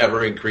because of the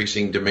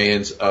ever-increasing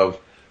demands of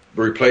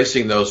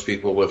replacing those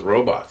people with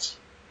robots.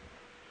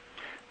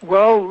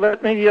 Well,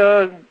 let me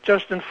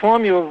just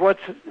inform you of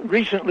what's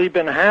recently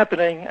been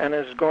happening and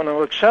is going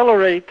to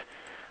accelerate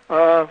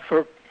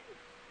for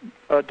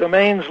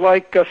domains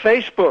like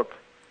Facebook.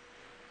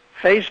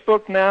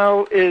 Facebook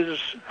now is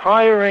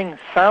hiring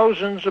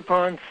thousands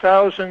upon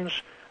thousands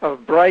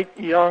of bright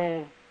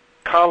young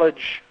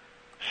college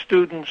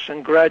students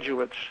and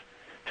graduates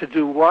to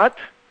do what?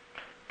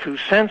 To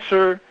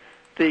censor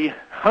the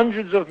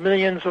hundreds of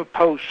millions of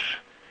posts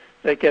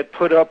that get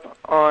put up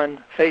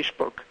on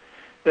Facebook.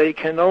 They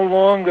can no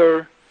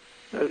longer,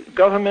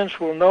 governments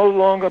will no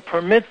longer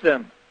permit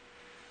them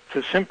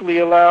to simply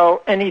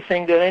allow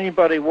anything that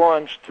anybody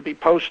wants to be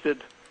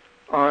posted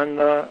on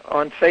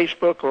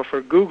Facebook, or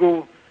for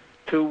Google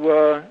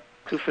to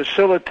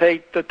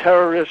facilitate the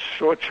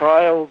terrorists or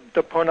child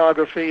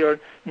pornography or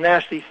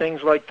nasty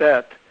things like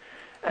that.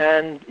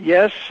 And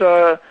yes,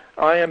 I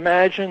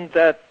imagine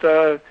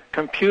that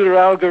computer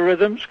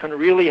algorithms can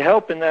really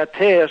help in that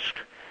task,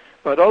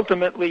 but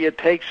ultimately it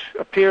takes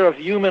a pair of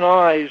human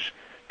eyes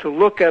to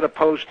look at a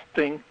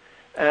posting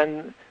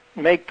and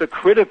make the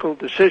critical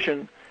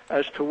decision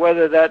as to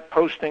whether that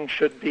posting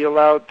should be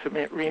allowed to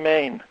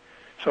remain.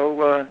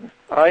 So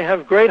I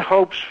have great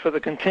hopes for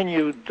the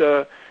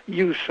continued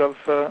use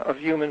of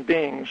human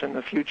beings in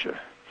the future.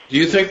 Do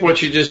you think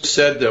what you just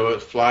said, though,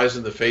 flies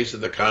in the face of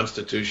the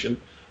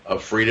Constitution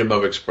of freedom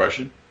of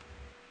expression?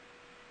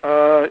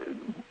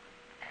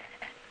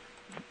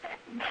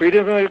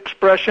 freedom of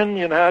expression,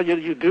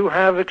 you do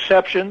have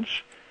exceptions.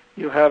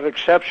 You have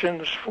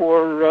exceptions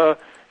for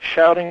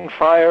shouting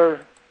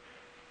fire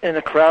in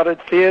a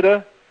crowded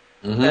theater,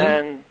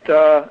 and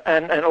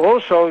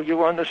also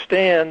you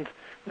understand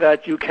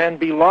that you can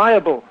be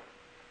liable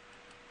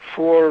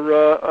for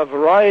a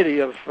variety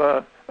of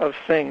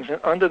things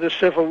under the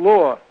civil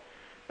law,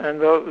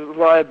 and the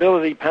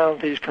liability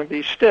penalties can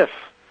be stiff.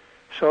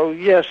 So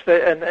yes,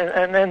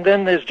 and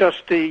then there's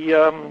just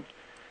the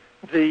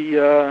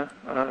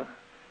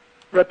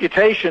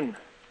reputation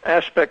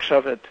aspects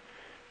of it.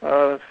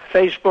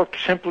 Facebook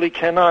simply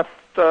cannot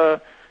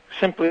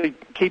simply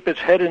keep its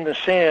head in the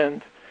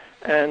sand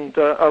and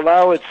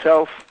allow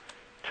itself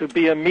to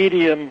be a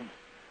medium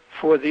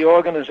for the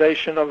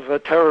organization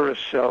of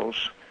terrorist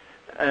cells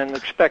and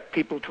expect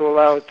people to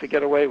allow it to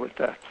get away with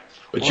that.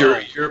 But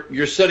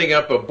you're setting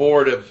up a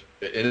board of,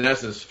 in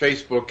essence,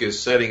 Facebook is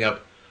setting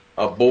up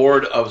a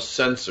board of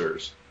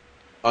censors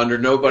under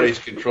nobody's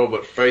control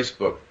but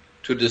Facebook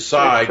to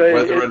decide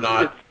whether or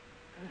not.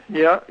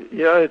 It's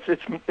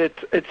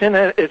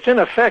in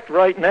effect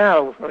right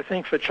now, I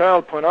think, for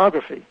child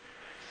pornography.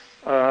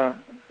 There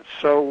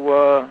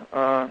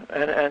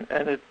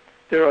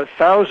are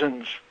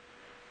thousands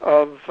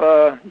of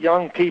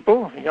young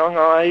people, young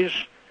eyes,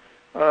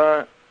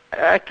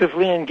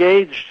 actively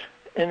engaged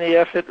in the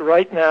effort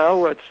right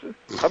now. It's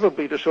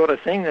probably the sort of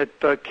thing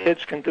that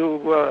kids can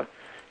do,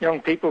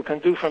 young people can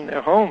do from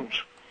their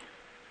homes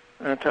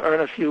to earn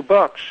a few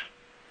bucks.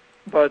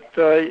 But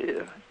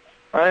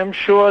I am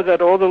sure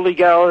that all the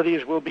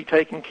legalities will be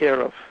taken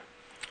care of.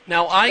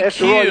 Now, IQ...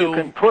 After all,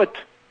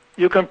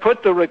 you can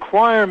put the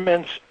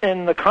requirements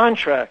in the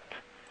contract.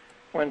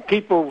 When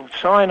people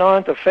sign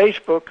on to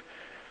Facebook,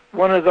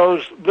 one of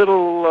those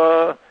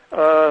little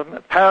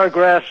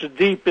paragraphs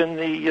deep in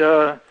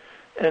the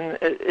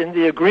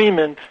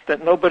agreement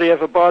that nobody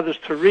ever bothers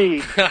to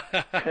read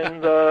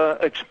can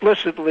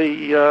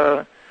explicitly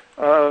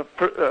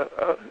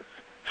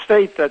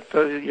state that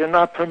you're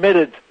not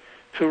permitted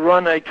to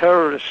run a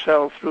terrorist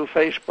cell through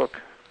Facebook.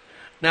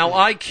 Now,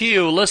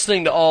 IQ,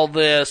 listening to all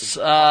this,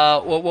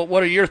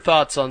 what are your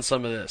thoughts on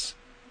some of this?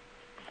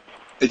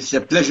 It's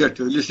a pleasure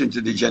to listen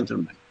to the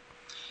gentleman,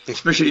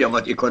 especially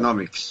about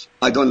economics.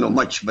 I don't know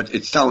much, but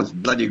it sounds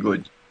bloody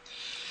good.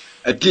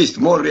 At least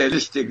more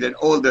realistic than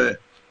all the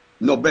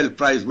Nobel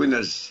Prize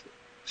winners'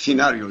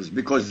 scenarios,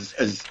 because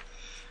as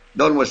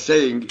Don was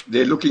saying,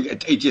 they're looking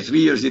at 83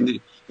 years in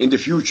the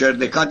future.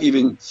 They can't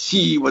even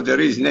see what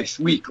there is next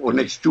week or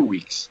next 2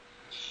 weeks.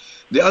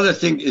 The other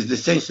thing is the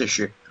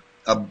censorship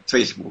of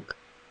Facebook.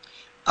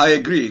 I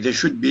agree, there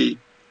should be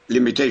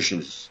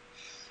limitations.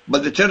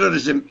 But the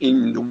terrorism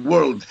in the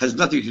world has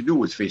nothing to do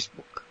with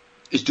Facebook.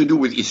 It's to do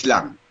with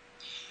Islam.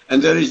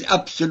 And there is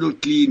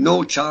absolutely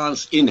no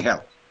chance in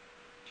hell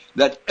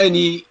that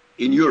any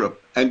in Europe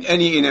and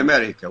any in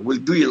America will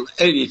do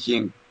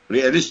anything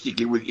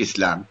realistically with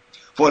Islam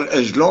for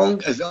as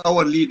long as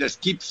our leaders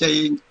keep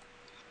saying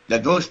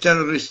that those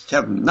terrorists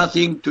have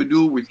nothing to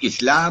do with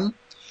Islam.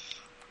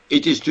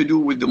 It is to do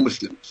with the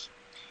Muslims.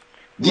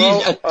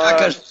 These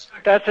attackers...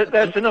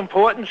 That's an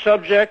important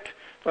subject,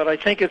 but I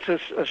think it's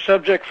a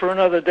subject for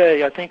another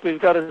day. I think we've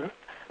got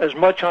as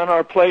much on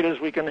our plate as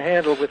we can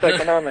handle with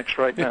economics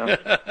right now.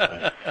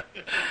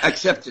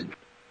 Accepted.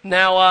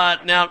 Now,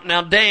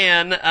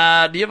 Dan,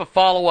 do you have a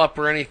follow-up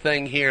or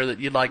anything here that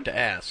you'd like to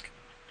ask?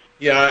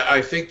 Yeah,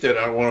 I think that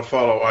I want to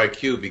follow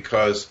IQ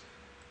because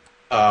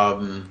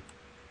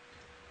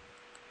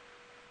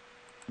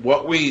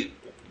what we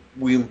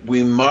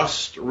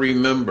must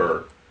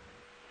remember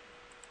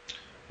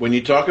when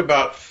you talk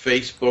about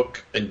Facebook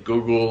and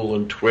Google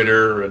and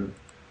Twitter and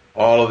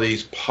all of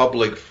these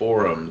public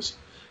forums,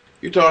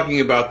 you're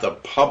talking about the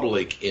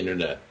public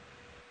internet.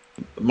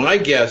 My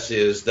guess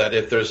is that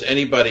if there's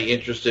anybody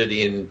interested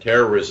in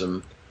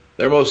terrorism,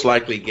 they're most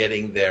likely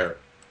getting their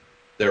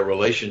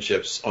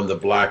relationships on the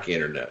black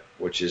internet,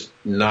 which is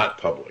not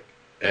public.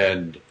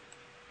 And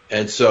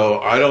so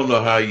I don't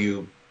know how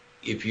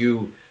if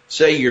you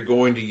say you're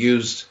going to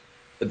use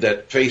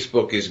that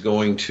Facebook is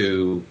going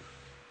to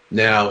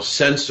now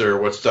censor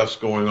what stuff's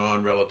going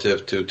on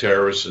relative to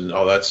terrorists and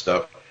all that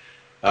stuff,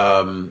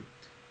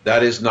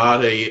 that is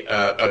not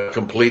a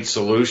complete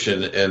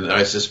solution. And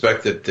I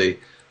suspect that the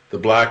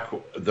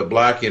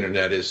black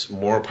internet is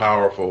more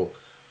powerful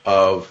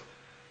of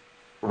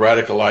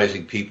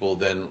radicalizing people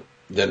than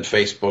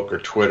Facebook or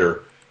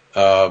Twitter.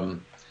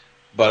 But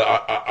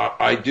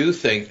I do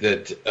think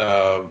that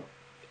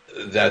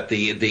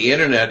the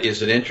internet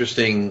is an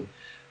interesting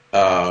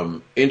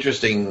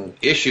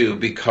issue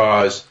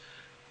because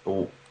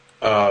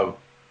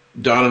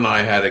Don and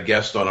I had a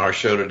guest on our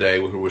show today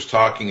who was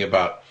talking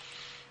about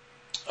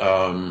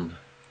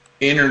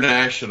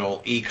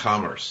international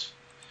e-commerce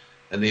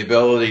and the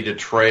ability to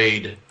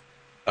trade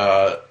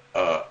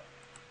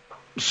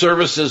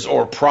services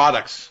or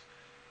products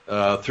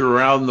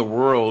throughout the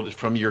world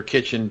from your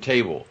kitchen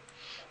table.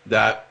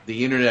 That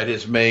the internet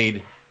has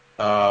made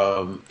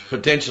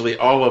potentially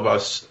all of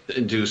us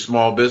into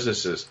small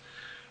businesses.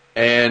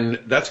 And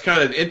that's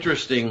kind of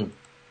interesting.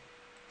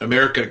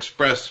 American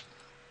Express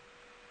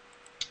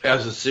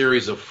has a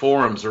series of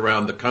forums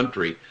around the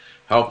country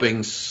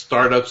helping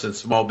startups and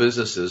small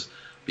businesses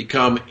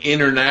become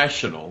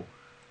international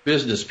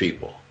business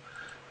people.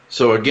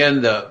 So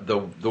again,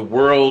 the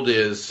world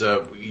is,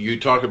 you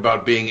talk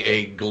about being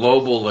a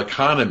global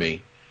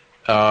economy,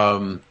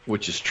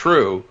 which is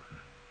true,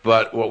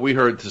 but what we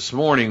heard this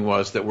morning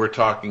was that we're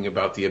talking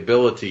about the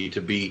ability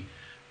to be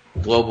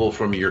global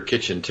from your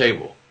kitchen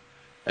table,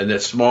 and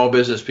that small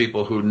business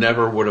people who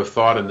never would have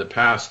thought in the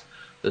past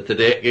that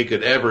they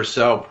could ever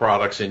sell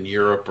products in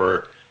Europe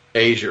or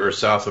Asia or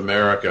South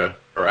America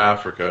or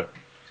Africa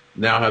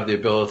now have the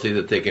ability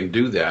that they can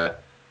do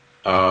that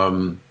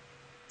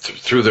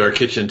through their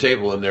kitchen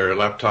table and their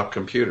laptop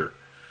computer.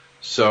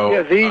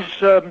 So these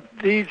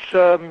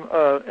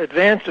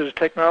advances,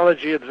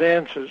 technology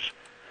advances,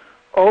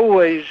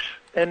 always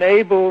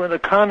enable an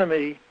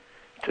economy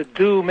to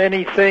do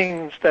many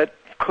things that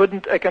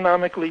couldn't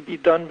economically be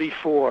done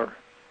before.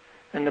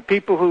 And the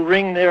people who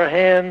wring their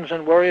hands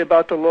and worry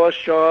about the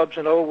lost jobs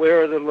and,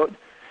 where are the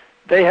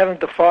they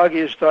haven't the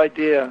foggiest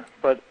idea.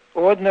 But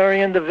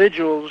ordinary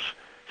individuals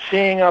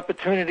seeing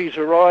opportunities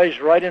arise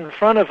right in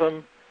front of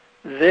them,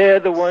 they're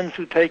the ones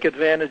who take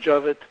advantage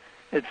of it.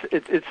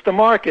 It's the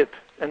market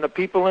and the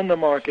people in the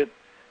market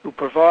who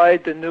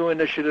provide the new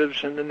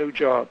initiatives and the new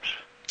jobs.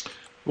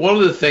 One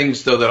of the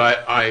things, though, that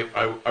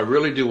I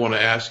really do want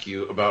to ask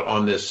you about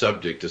on this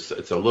subject,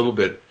 it's a little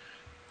bit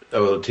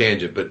of a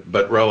tangent,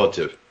 but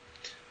relative.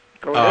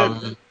 Go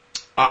ahead.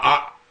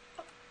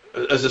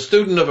 As a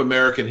student of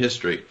American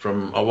history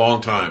from a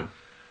long time,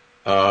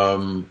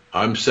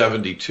 I'm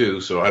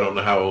 72, so I don't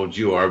know how old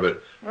you are,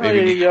 but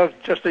maybe you're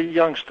just a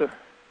youngster.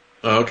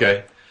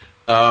 Okay.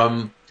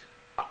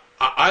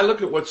 I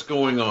look at what's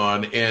going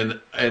on, and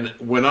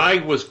when I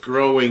was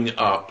growing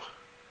up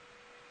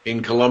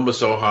in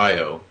Columbus,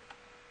 Ohio,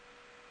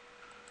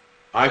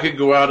 I could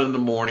go out in the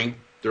morning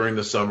during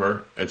the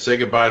summer and say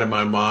goodbye to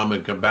my mom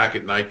and come back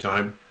at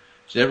nighttime.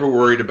 She never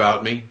worried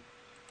about me.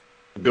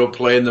 I'd go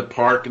play in the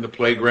park, in the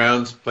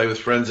playgrounds, play with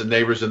friends and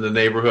neighbors in the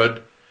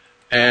neighborhood.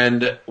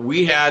 And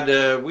we had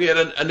a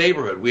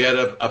neighborhood. We had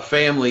a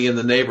family in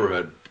the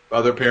neighborhood.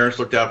 Other parents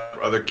looked out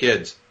for other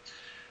kids.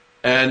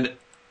 And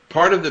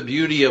part of the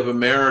beauty of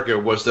America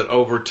was that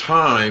over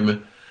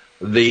time,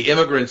 the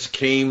immigrants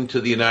came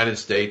to the United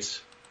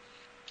States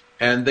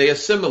and they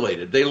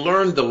assimilated. They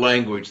learned the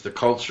language, the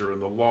culture, and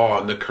the law,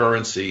 and the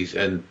currencies,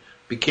 and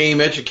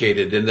became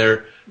educated in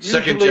their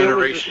second generation.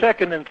 Usually it was the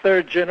second and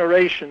third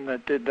generation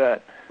that did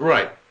that.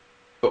 Right.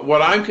 But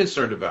what I'm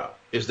concerned about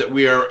is that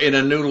we are in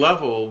a new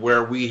level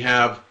where we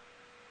have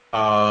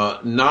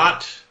are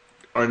not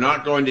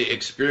going to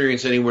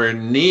experience anywhere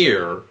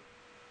near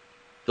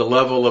the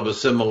level of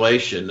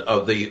assimilation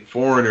of the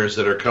foreigners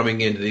that are coming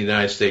into the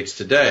United States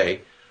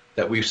today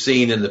that we've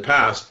seen in the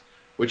past,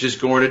 which is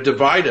going to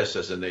divide us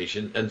as a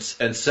nation and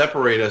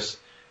separate us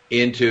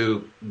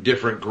into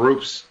different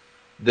groups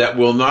that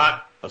will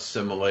not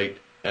assimilate,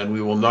 and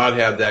we will not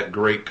have that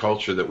great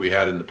culture that we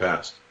had in the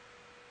past.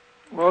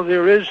 Well,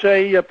 there is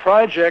a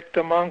project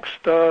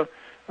amongst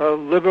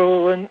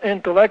liberal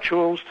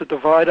intellectuals to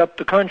divide up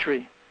the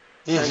country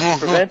and to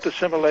prevent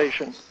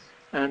assimilation.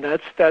 And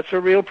that's a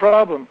real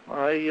problem.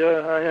 I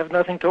have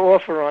nothing to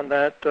offer on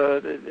that.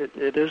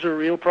 It is a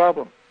real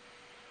problem.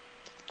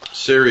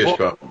 Serious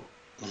problem.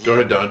 Go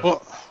ahead, Don.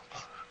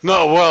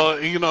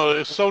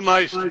 It's so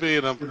nice to be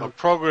in a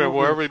program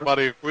where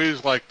everybody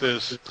agrees like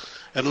this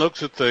and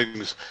looks at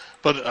things.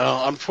 But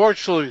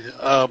unfortunately,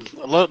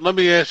 let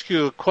me ask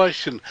you a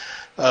question.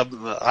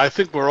 I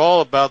think we're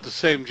all about the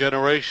same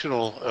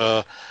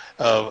generational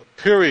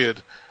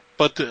period,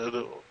 but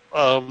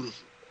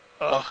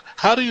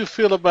how do you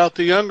feel about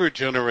the younger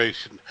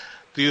generation?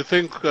 Do you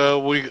think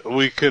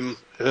we can,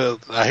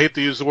 I hate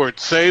to use the word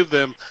save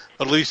them,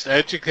 at least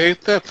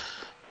educate them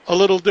a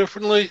little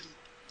differently?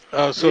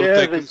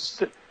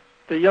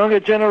 The younger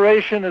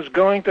generation is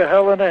going to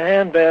hell in a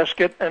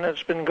handbasket, and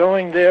it's been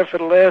going there for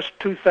the last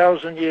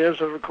 2,000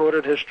 years of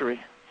recorded history.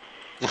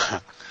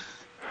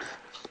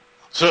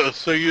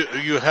 So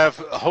you have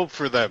hope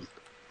for them?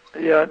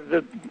 Yeah,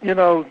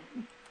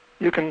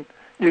 you can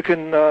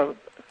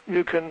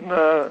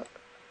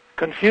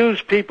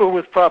confuse people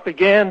with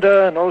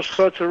propaganda and those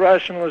sorts of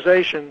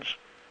rationalizations,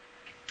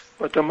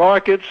 but the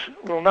markets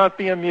will not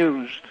be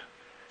amused.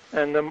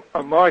 And and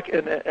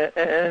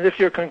if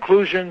your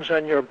conclusions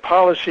and your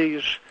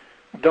policies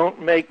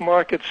don't make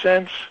market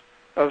sense,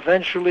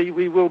 eventually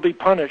we will be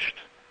punished,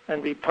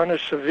 and be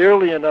punished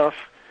severely enough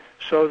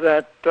so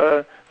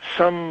that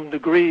some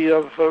degree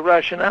of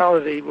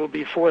rationality will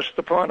be forced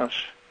upon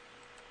us.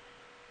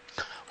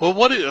 Well,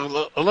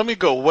 let me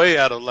go way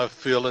out of left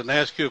field and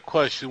ask you a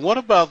question. What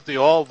about the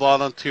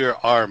all-volunteer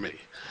Army?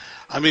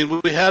 I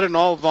mean, we had an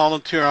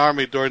all-volunteer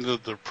Army during the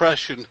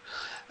Depression,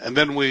 and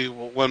then we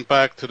went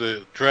back to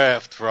the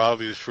draft for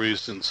obvious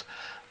reasons.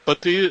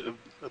 But the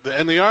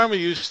Army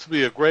used to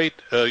be a great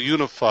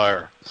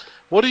unifier.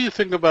 What do you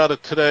think about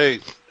it today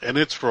and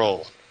its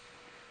role?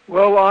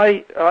 Well,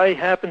 I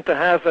happen to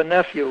have a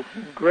nephew,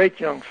 a great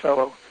young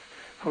fellow,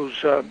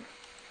 who's a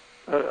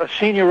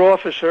senior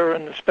officer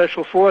in the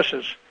Special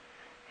Forces.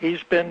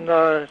 He's been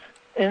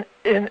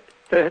in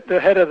the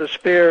head of the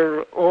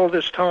spear all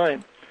this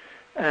time.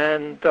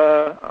 And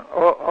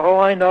all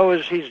I know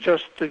is he's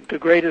just the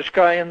greatest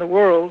guy in the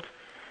world,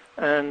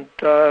 and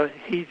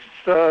he's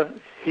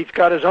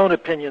got his own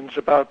opinions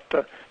about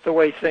the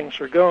way things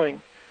are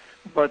going.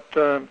 But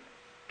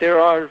there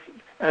are,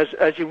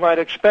 as you might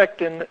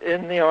expect in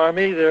the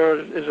Army, there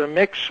is a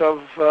mix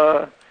of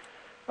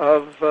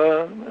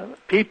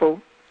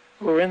people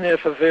who are in there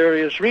for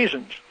various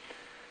reasons.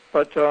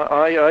 But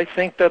I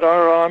think that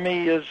our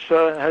Army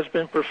has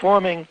been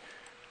performing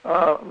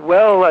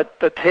well at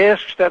the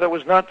tasks that it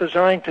was not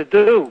designed to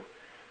do.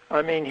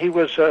 I mean, he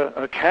was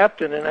a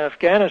captain in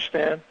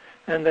Afghanistan,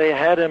 and they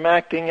had him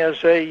acting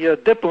as a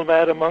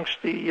diplomat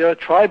amongst the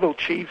tribal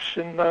chiefs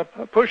in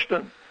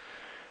Pushtin.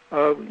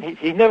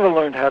 He never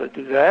learned how to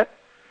do that,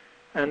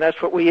 and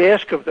that's what we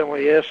ask of them.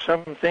 We ask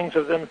some things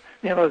of them.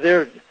 You know,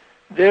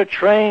 they're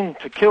trained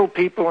to kill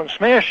people and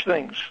smash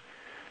things,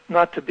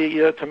 not to be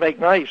to make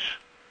nice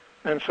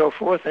and so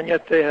forth, and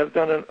yet they have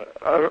done an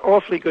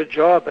awfully good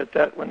job at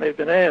that when they've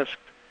been asked.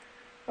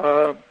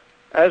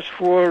 As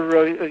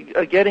for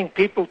getting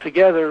people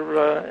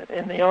together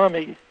in the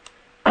Army,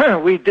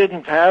 we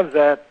didn't have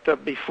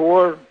that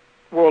before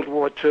World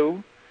War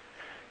II.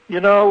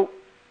 You know,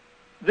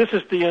 this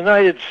is the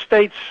United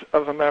States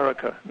of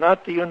America,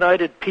 not the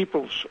United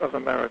Peoples of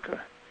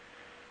America.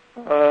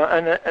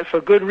 And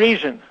for good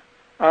reason.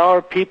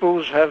 Our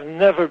peoples have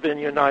never been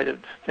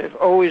united. They've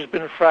always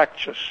been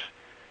fractious.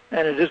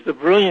 And it is the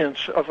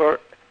brilliance of our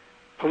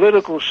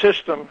political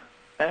system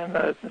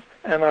and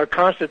our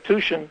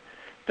Constitution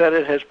that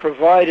it has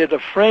provided a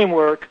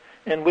framework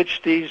in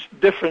which these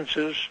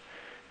differerences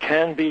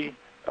can be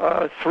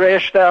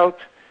thrashed out,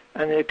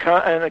 and the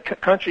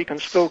country can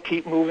still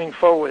keep moving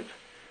forward.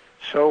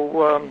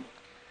 So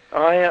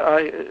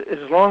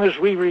as long as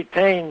we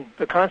retain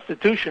the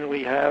Constitution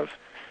we have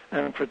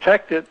and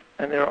protect it,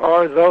 and there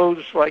are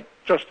those like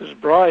Justice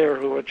Breyer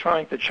who are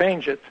trying to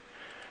change it,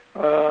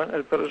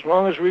 but as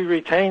long as we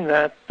retain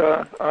that,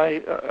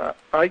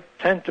 I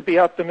tend to be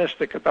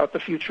optimistic about the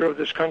future of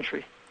this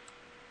country.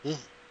 Do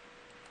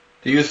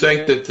you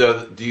think that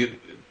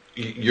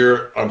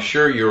I'm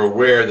sure you're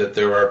aware that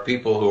there are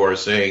people who are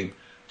saying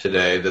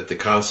today that the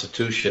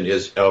Constitution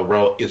is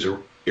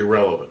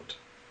irrelevant,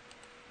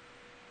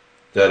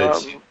 that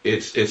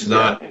it's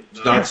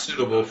not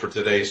suitable for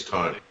today's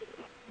time.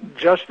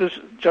 Justice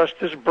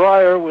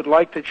Breyer would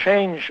like to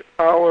change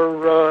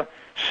our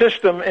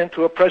system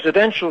into a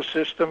presidential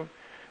system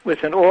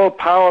with an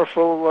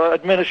all-powerful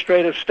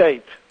administrative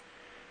state,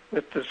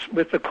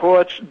 with the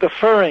courts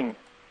deferring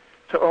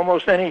to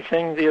almost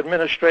anything the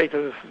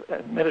administrative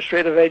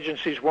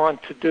agencies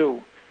want to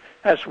do.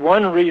 That's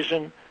one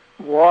reason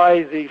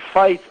why the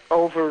fight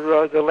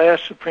over the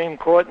last Supreme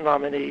Court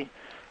nominee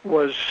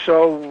was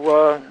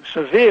so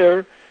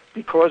severe,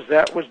 because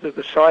that was the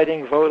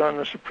deciding vote on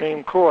the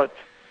Supreme Court.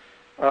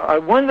 I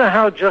wonder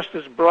how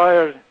Justice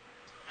Breyer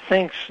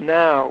thinks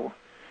now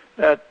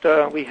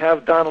that we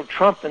have Donald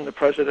Trump in the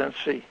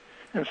presidency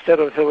instead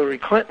of Hillary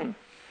Clinton,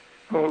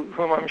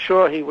 whom I'm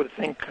sure he would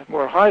think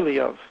more highly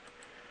of.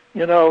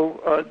 You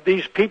know,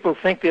 these people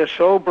think they're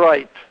so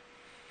bright,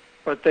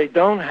 but they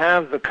don't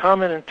have the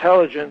common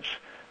intelligence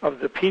of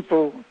the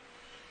people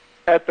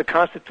at the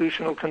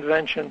Constitutional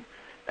Convention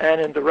and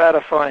in the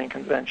ratifying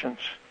conventions.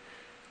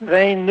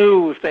 They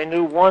knew, if they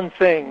knew one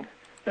thing,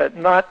 that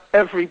not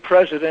every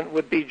president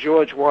would be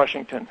George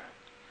Washington.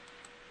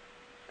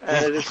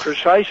 And it is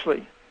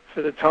precisely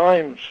for the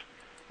times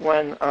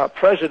when our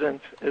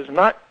president is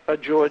not a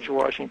George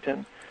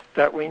Washington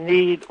that we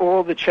need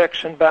all the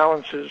checks and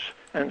balances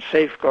and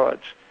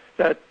safeguards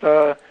that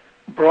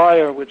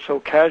Breyer would so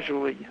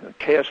casually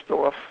cast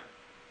off.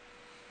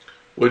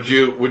 Would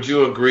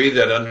you agree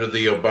that under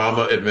the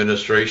Obama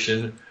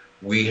administration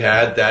we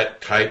had that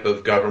type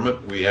of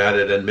government? We had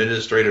an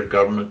administrative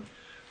government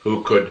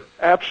who could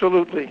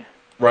absolutely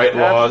write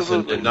laws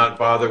and not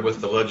bother with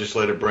the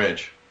legislative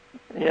branch.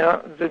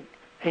 Yeah,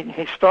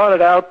 he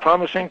started out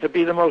promising to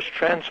be the most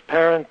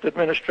transparent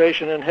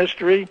administration in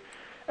history,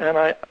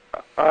 and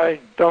I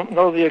don't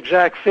know the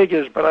exact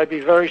figures, but I'd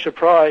be very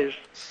surprised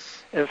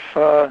if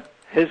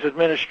his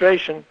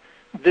administration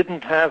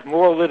didn't have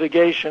more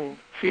litigation,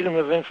 Freedom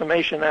of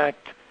Information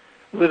Act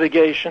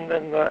litigation,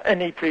 than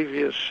any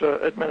previous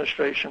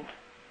administration.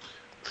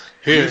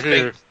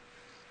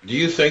 Do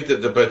you think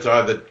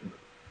that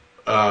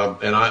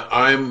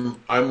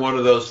I'm one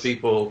of those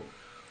people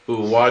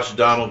who watched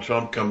Donald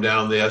Trump come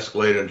down the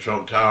escalator in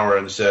Trump Tower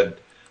and said,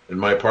 and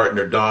my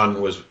partner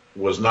Don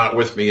was not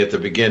with me at the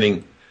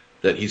beginning,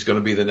 that he's going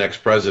to be the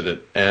next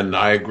president. And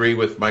I agree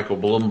with Michael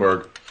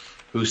Bloomberg,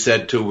 who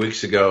said 2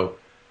 weeks ago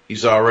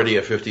he's already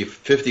a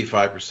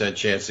 55%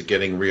 chance of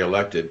getting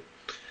reelected.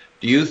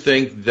 Do you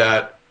think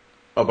that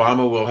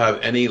Obama will have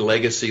any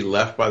legacy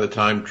left by the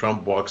time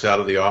Trump walks out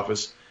of the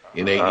office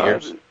in 8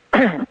 years?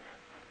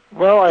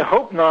 Well, I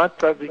hope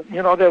not.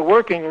 You know, they're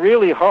working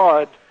really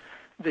hard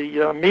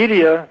the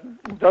media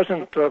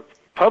doesn't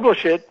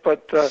publish it,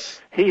 but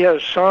he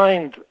has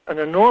signed an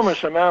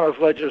enormous amount of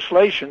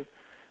legislation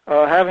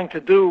having to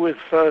do with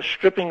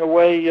stripping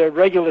away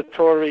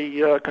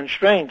regulatory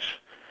constraints.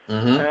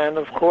 And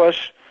of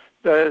course,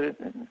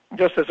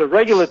 just as a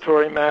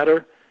regulatory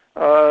matter,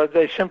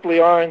 they simply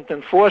aren't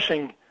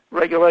enforcing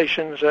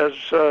regulations as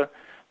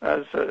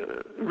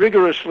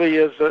rigorously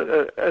as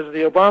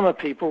the Obama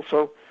people.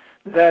 So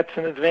that's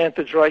an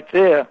advantage right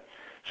there.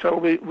 So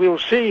we'll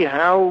see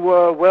how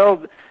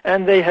well,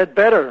 and they had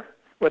better,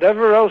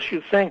 whatever else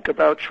you think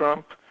about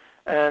Trump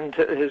and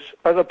his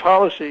other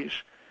policies,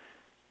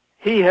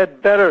 he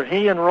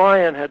and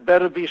Ryan had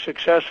better be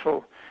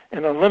successful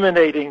in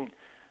eliminating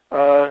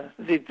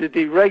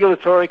the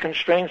regulatory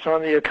constraints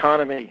on the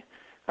economy.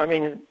 I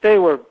mean, they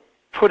were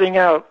putting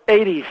out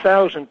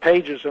 80,000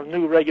 pages of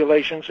new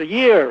regulations a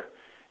year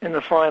in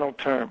the final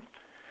term.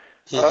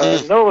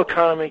 No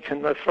economy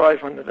can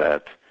thrive under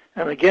that.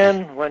 And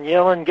again, when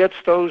Yellen gets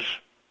those,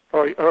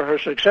 or her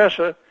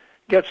successor,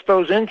 gets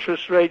those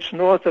interest rates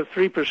north of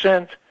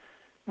 3%,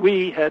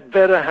 we had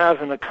better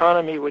have an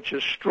economy which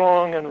is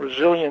strong and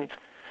resilient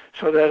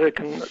so that it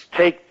can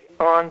take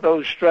on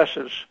those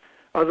stresses.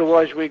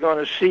 Otherwise, we're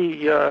going to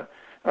see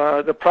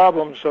the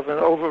problems of an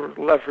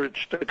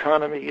over-leveraged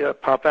economy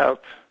pop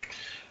out.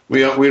 We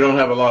don't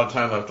have a lot of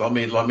time left.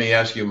 Let me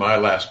ask you my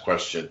last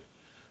question.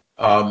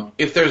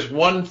 If there's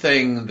one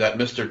thing that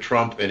Mr.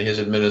 Trump and his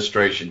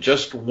administration,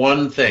 just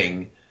one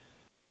thing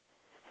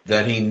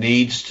that he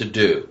needs to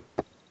do,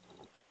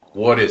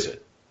 what is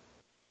it?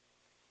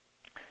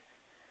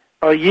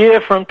 A year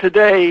from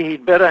today,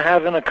 he'd better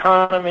have an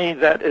economy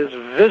that is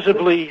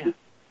visibly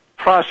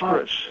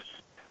prosperous.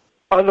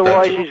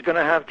 Otherwise, he's going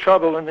to have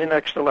trouble in the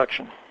next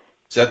election.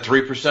 Is that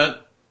 3%?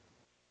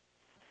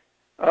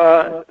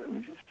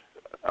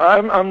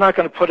 I'm not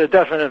going to put a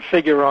definite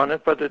figure on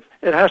it, but it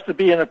has to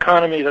be an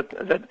economy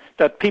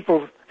that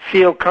people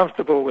feel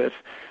comfortable with.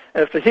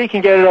 If he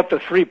can get it up to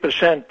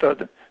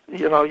 3%,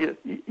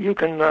 you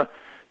can.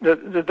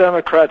 The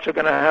Democrats are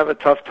going to have a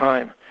tough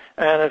time,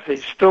 and if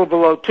he's still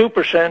below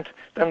 2%,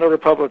 then the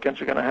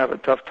Republicans are going to have a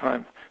tough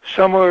time.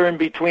 Somewhere in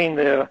between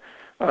there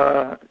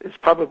is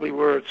probably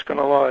where it's going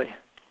to lie.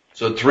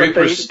 So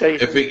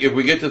 3%. If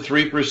we get to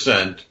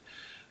 3%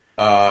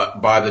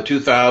 by the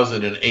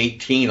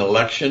 2018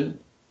 election.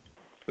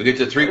 We get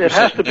to 3% It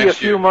has to be a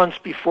few months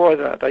before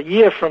that, a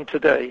year from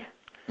today.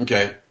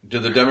 Okay. Do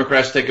the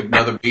Democrats take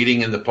another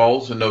beating in the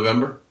polls in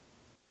November?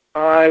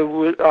 I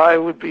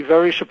would be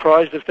very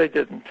surprised if they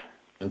didn't.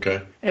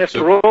 Okay.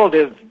 After all,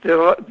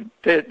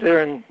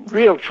 they're in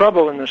real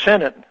trouble in the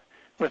Senate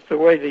with the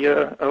way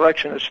the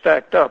election is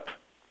stacked up.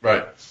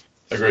 Right.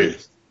 Agreed.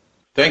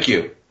 Thank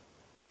you.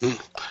 You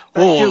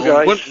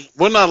guys.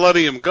 We're not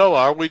letting him go,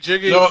 are we,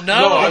 Jiggy? No,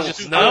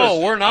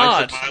 we're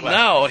not.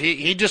 No,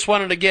 he just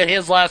wanted to get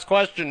his last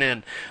question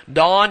in.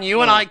 Don,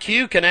 you and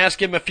IQ can ask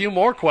him a few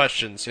more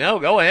questions.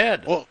 Go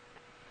ahead. Well,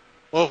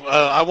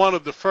 I want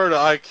to defer to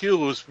IQ,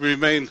 who's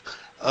remained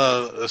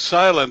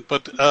silent,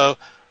 but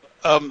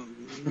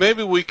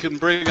maybe we can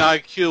bring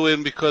IQ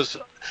in, because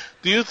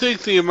do you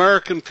think the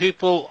American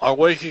people are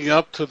waking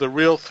up to the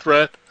real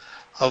threat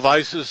of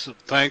ISIS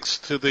thanks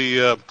to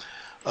the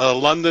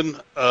London,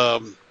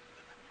 the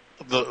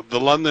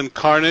London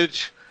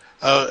carnage?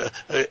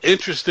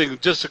 Interesting.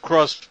 Just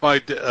across my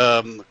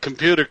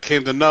computer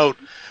came the note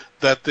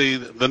that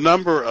the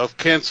number of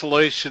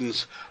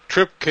cancellations,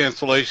 trip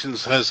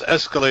cancellations, has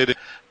escalated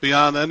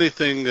beyond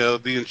anything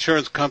the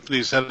insurance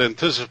companies had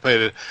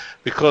anticipated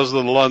because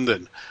of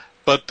London.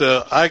 But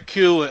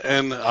IQ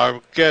and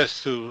our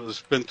guest, who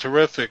has been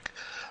terrific,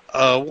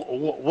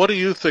 what do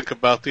you think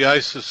about the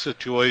ISIS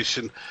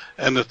situation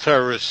and the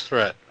terrorist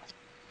threat?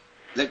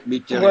 Let me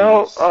tell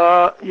you this.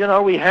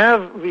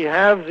 We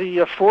have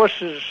the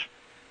forces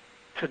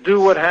to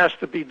do what has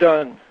to be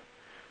done.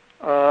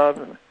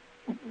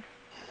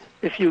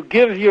 If you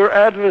give your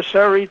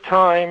adversary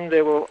time,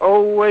 they will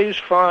always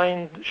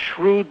find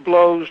shrewd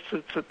blows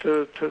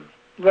to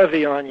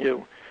levy on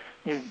you.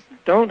 You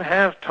don't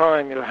have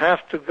time. You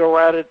have to go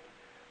at it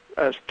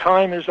as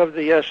time is of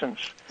the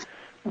essence.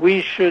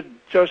 We should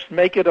just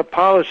make it a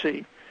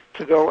policy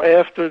to go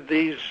after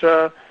these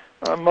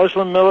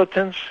Muslim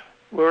militants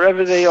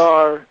wherever they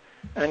are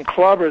and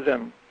clobber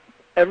them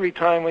every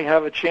time we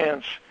have a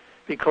chance,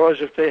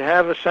 because if they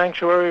have a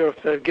sanctuary or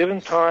if they're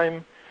given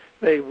time,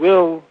 they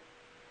will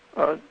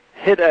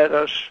hit at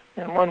us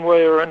in one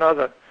way or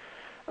another.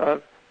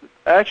 The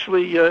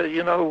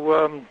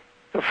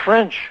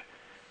French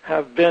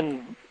have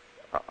been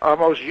our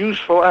most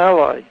useful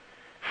ally.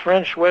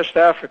 French West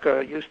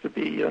Africa used to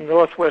be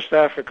Northwest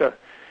Africa,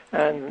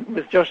 and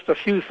with just a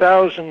few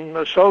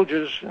thousand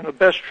soldiers in the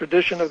best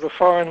tradition of the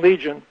Foreign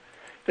Legion,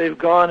 they've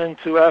gone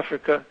into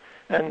Africa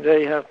and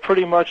they have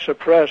pretty much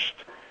suppressed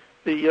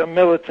the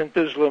militant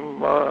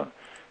Islam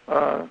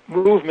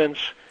movements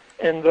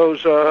in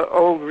those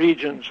old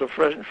regions of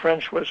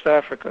French West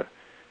Africa.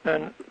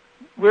 And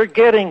we're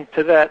getting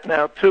to that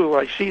now, too.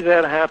 I see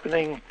that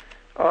happening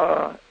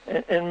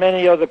in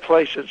many other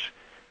places.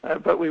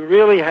 But we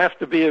really have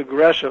to be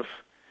aggressive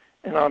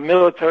in our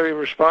military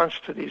response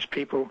to these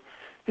people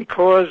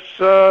because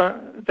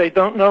they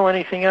don't know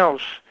anything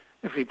else.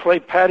 If we play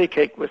patty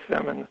cake with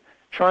them and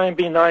try and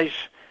be nice,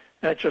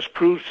 that just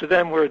proves to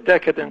them we're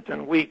decadent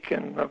and weak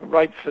and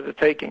ripe for the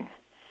taking.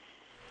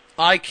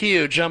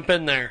 IQ, jump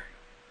in there.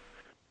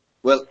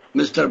 Well,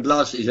 Mr.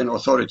 Blatt is an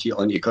authority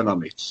on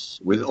economics.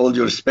 With all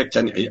due respect,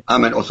 and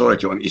I'm an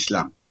authority on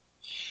Islam.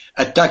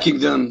 Attacking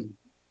them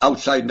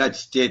outside the United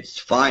States,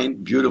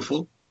 fine,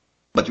 beautiful,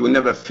 but you will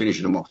never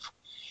finish them off.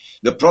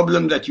 The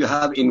problem that you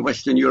have in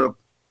Western Europe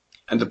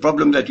and the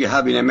problem that you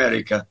have in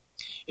America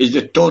is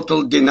the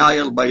total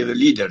denial by the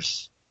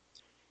leaders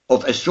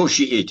of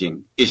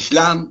associating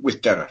Islam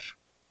with terror.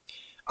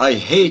 I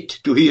hate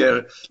to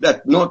hear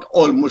that not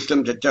all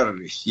Muslims are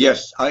terrorists.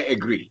 Yes, I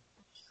agree.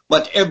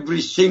 But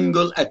every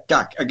single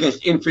attack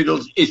against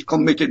infidels is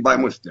committed by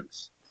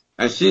Muslims.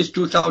 And since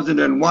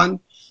 2001,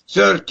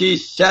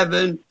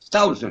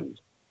 37,000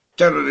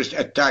 terrorist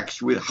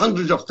attacks with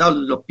hundreds of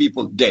thousands of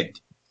people dead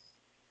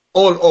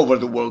all over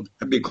the world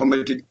have been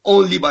committed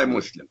only by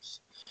Muslims.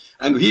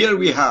 And here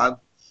we have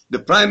the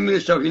Prime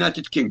Minister of the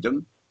United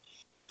Kingdom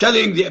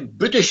telling the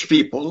British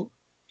people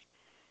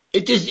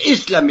it is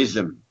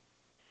Islamism.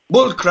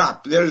 Bull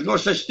crap. There is no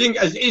such thing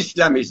as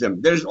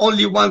Islamism. There is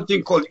only one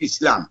thing called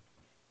Islam.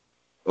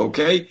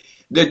 Okay?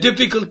 The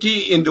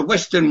difficulty in the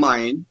Western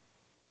mind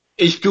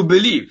is to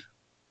believe.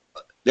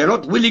 They're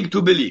not willing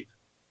to believe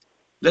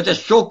that a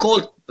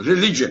so-called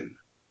religion,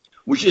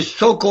 which is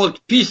so-called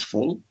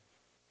peaceful,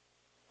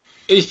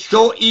 is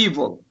so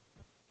evil.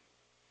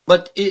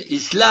 But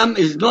Islam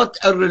is not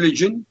a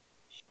religion.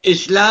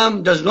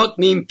 Islam does not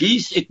mean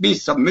peace. It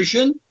means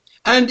submission.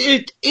 And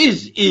it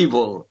is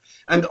evil.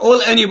 And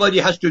all anybody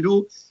has to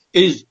do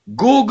is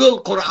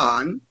Google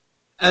Quran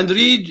and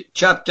read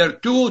chapter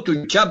 2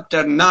 to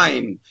chapter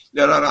 9.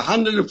 There are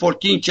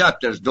 114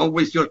 chapters. Don't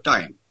waste your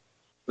time.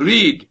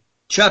 Read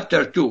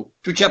chapter 2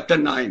 to chapter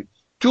 9.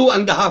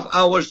 2.5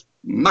 hours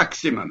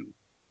maximum.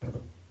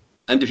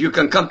 And if you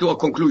can come to a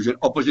conclusion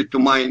opposite to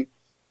mine,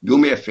 do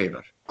me a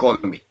favor. Call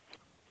me.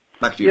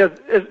 Back to you.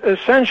 Yeah,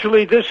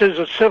 essentially this is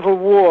a civil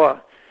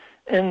war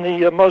in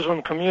the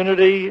Muslim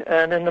community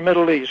and in the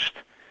Middle East.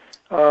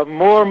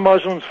 More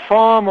Muslims,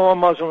 far more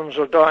Muslims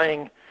are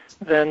dying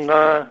than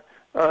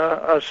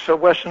us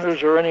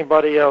Westerners or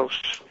anybody else.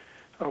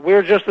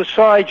 We're just a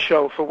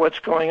sideshow for what's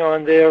going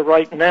on there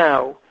right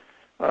now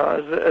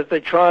as they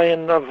try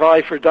and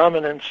vie for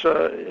dominance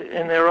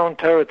in their own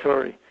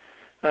territory.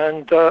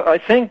 And I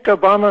think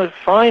Obama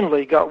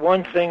finally got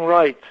one thing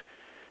right.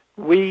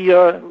 We,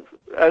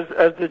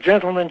 as the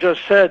gentleman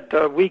just said,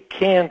 we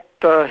can't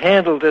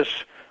handle this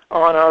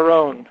on our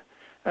own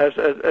as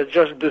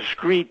just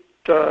discrete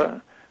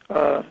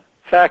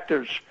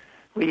factors.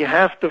 We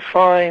have to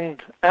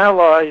find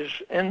allies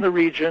in the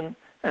region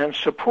and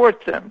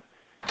support them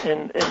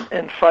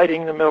in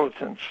fighting the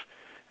militants.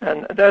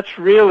 And that's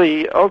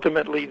really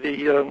ultimately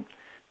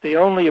the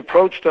only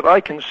approach that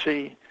I can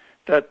see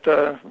that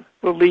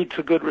will lead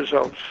to good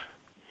results.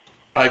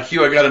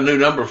 IQ, I got a new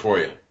number for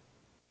you.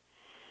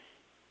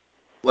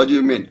 What do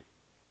you mean?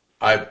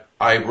 I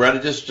read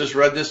it, just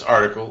read this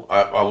article.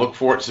 I'll look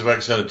for it, see if I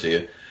can send it to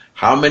you.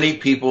 How many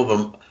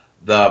people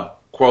the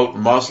quote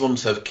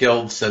Muslims have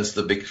killed since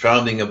the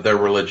founding of their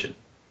religion?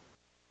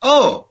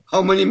 Oh,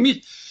 how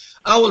many?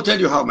 I will tell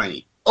you how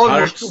many.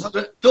 Almost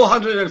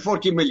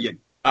 240 million.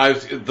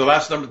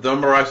 The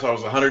number I saw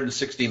was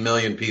 160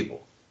 million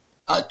people.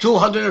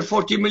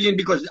 240 million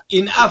because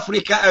in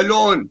Africa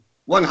alone,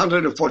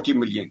 140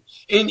 million.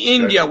 In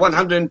India,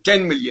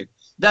 110 million.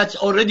 That's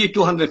already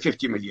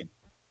 250 million.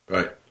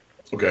 Right.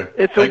 Okay.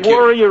 It's a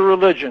warrior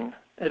religion.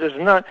 It is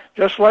not,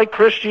 just like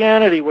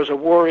Christianity was a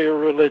warrior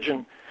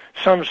religion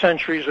some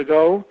centuries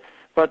ago,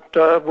 but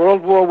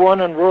World War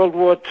I and World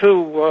War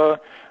II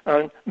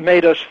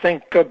made us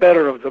think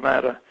better of the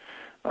matter.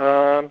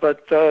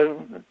 But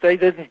they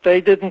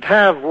didn't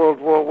have World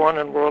War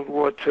I and World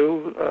War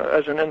II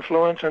as an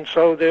influence, and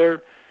so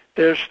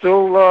they're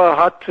still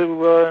hot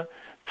to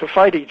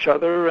fight each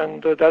other,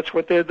 and that's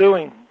what they're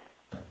doing.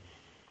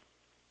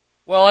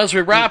 Well, as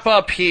we wrap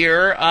up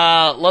here,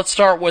 let's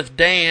start with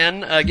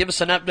Dan. Give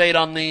us an update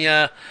on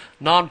the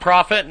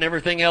nonprofit and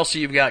everything else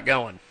you've got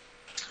going.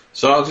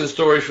 Songs and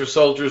Stories for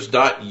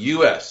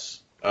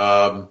Soldiers.us.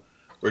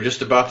 We're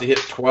just about to hit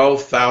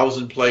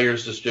 12,000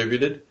 players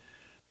distributed.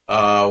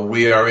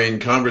 We are in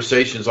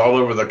conversations all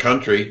over the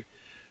country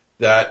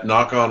that,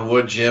 knock on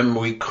wood, Jim,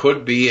 we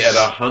could be at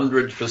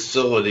 100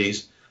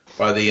 facilities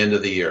by the end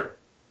of the year.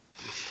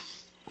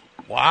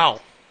 Wow.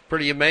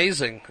 Pretty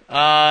amazing.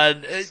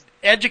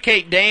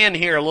 Educate Dan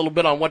here a little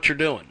bit on what you're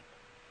doing.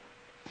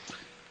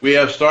 We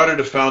have started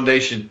a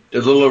foundation a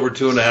little over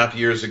 2.5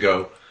 years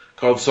ago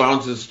called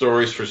Songs and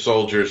Stories for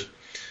Soldiers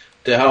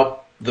to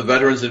help the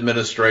Veterans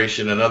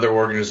Administration and other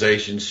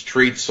organizations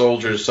treat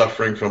soldiers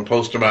suffering from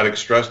post-traumatic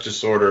stress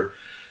disorder,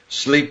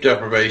 sleep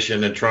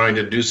deprivation, and trying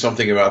to do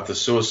something about the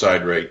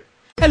suicide rate.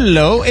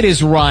 Hello, it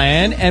is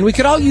Ryan, and we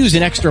could all use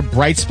an extra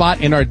bright spot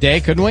in our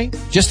day, couldn't we?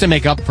 Just to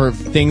make up for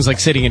things like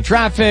sitting in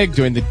traffic,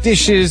 doing the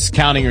dishes,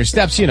 counting your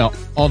steps, you know,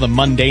 all the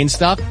mundane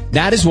stuff.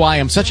 That is why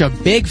I'm such a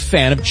big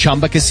fan of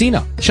Chumba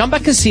Casino. Chumba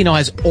Casino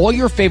has all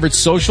your favorite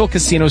social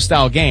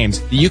casino-style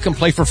games that you can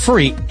play for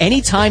free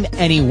anytime,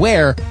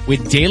 anywhere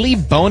with daily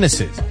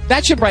bonuses.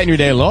 That should brighten your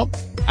day a little.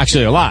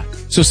 Actually, a lot.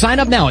 So sign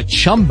up now at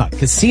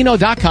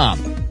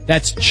ChumbaCasino.com.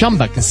 That's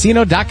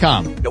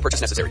ChumbaCasino.com. No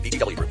purchase necessary.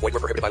 VGW Group. Void where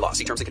prohibited by law.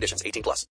 See terms and conditions. 18+.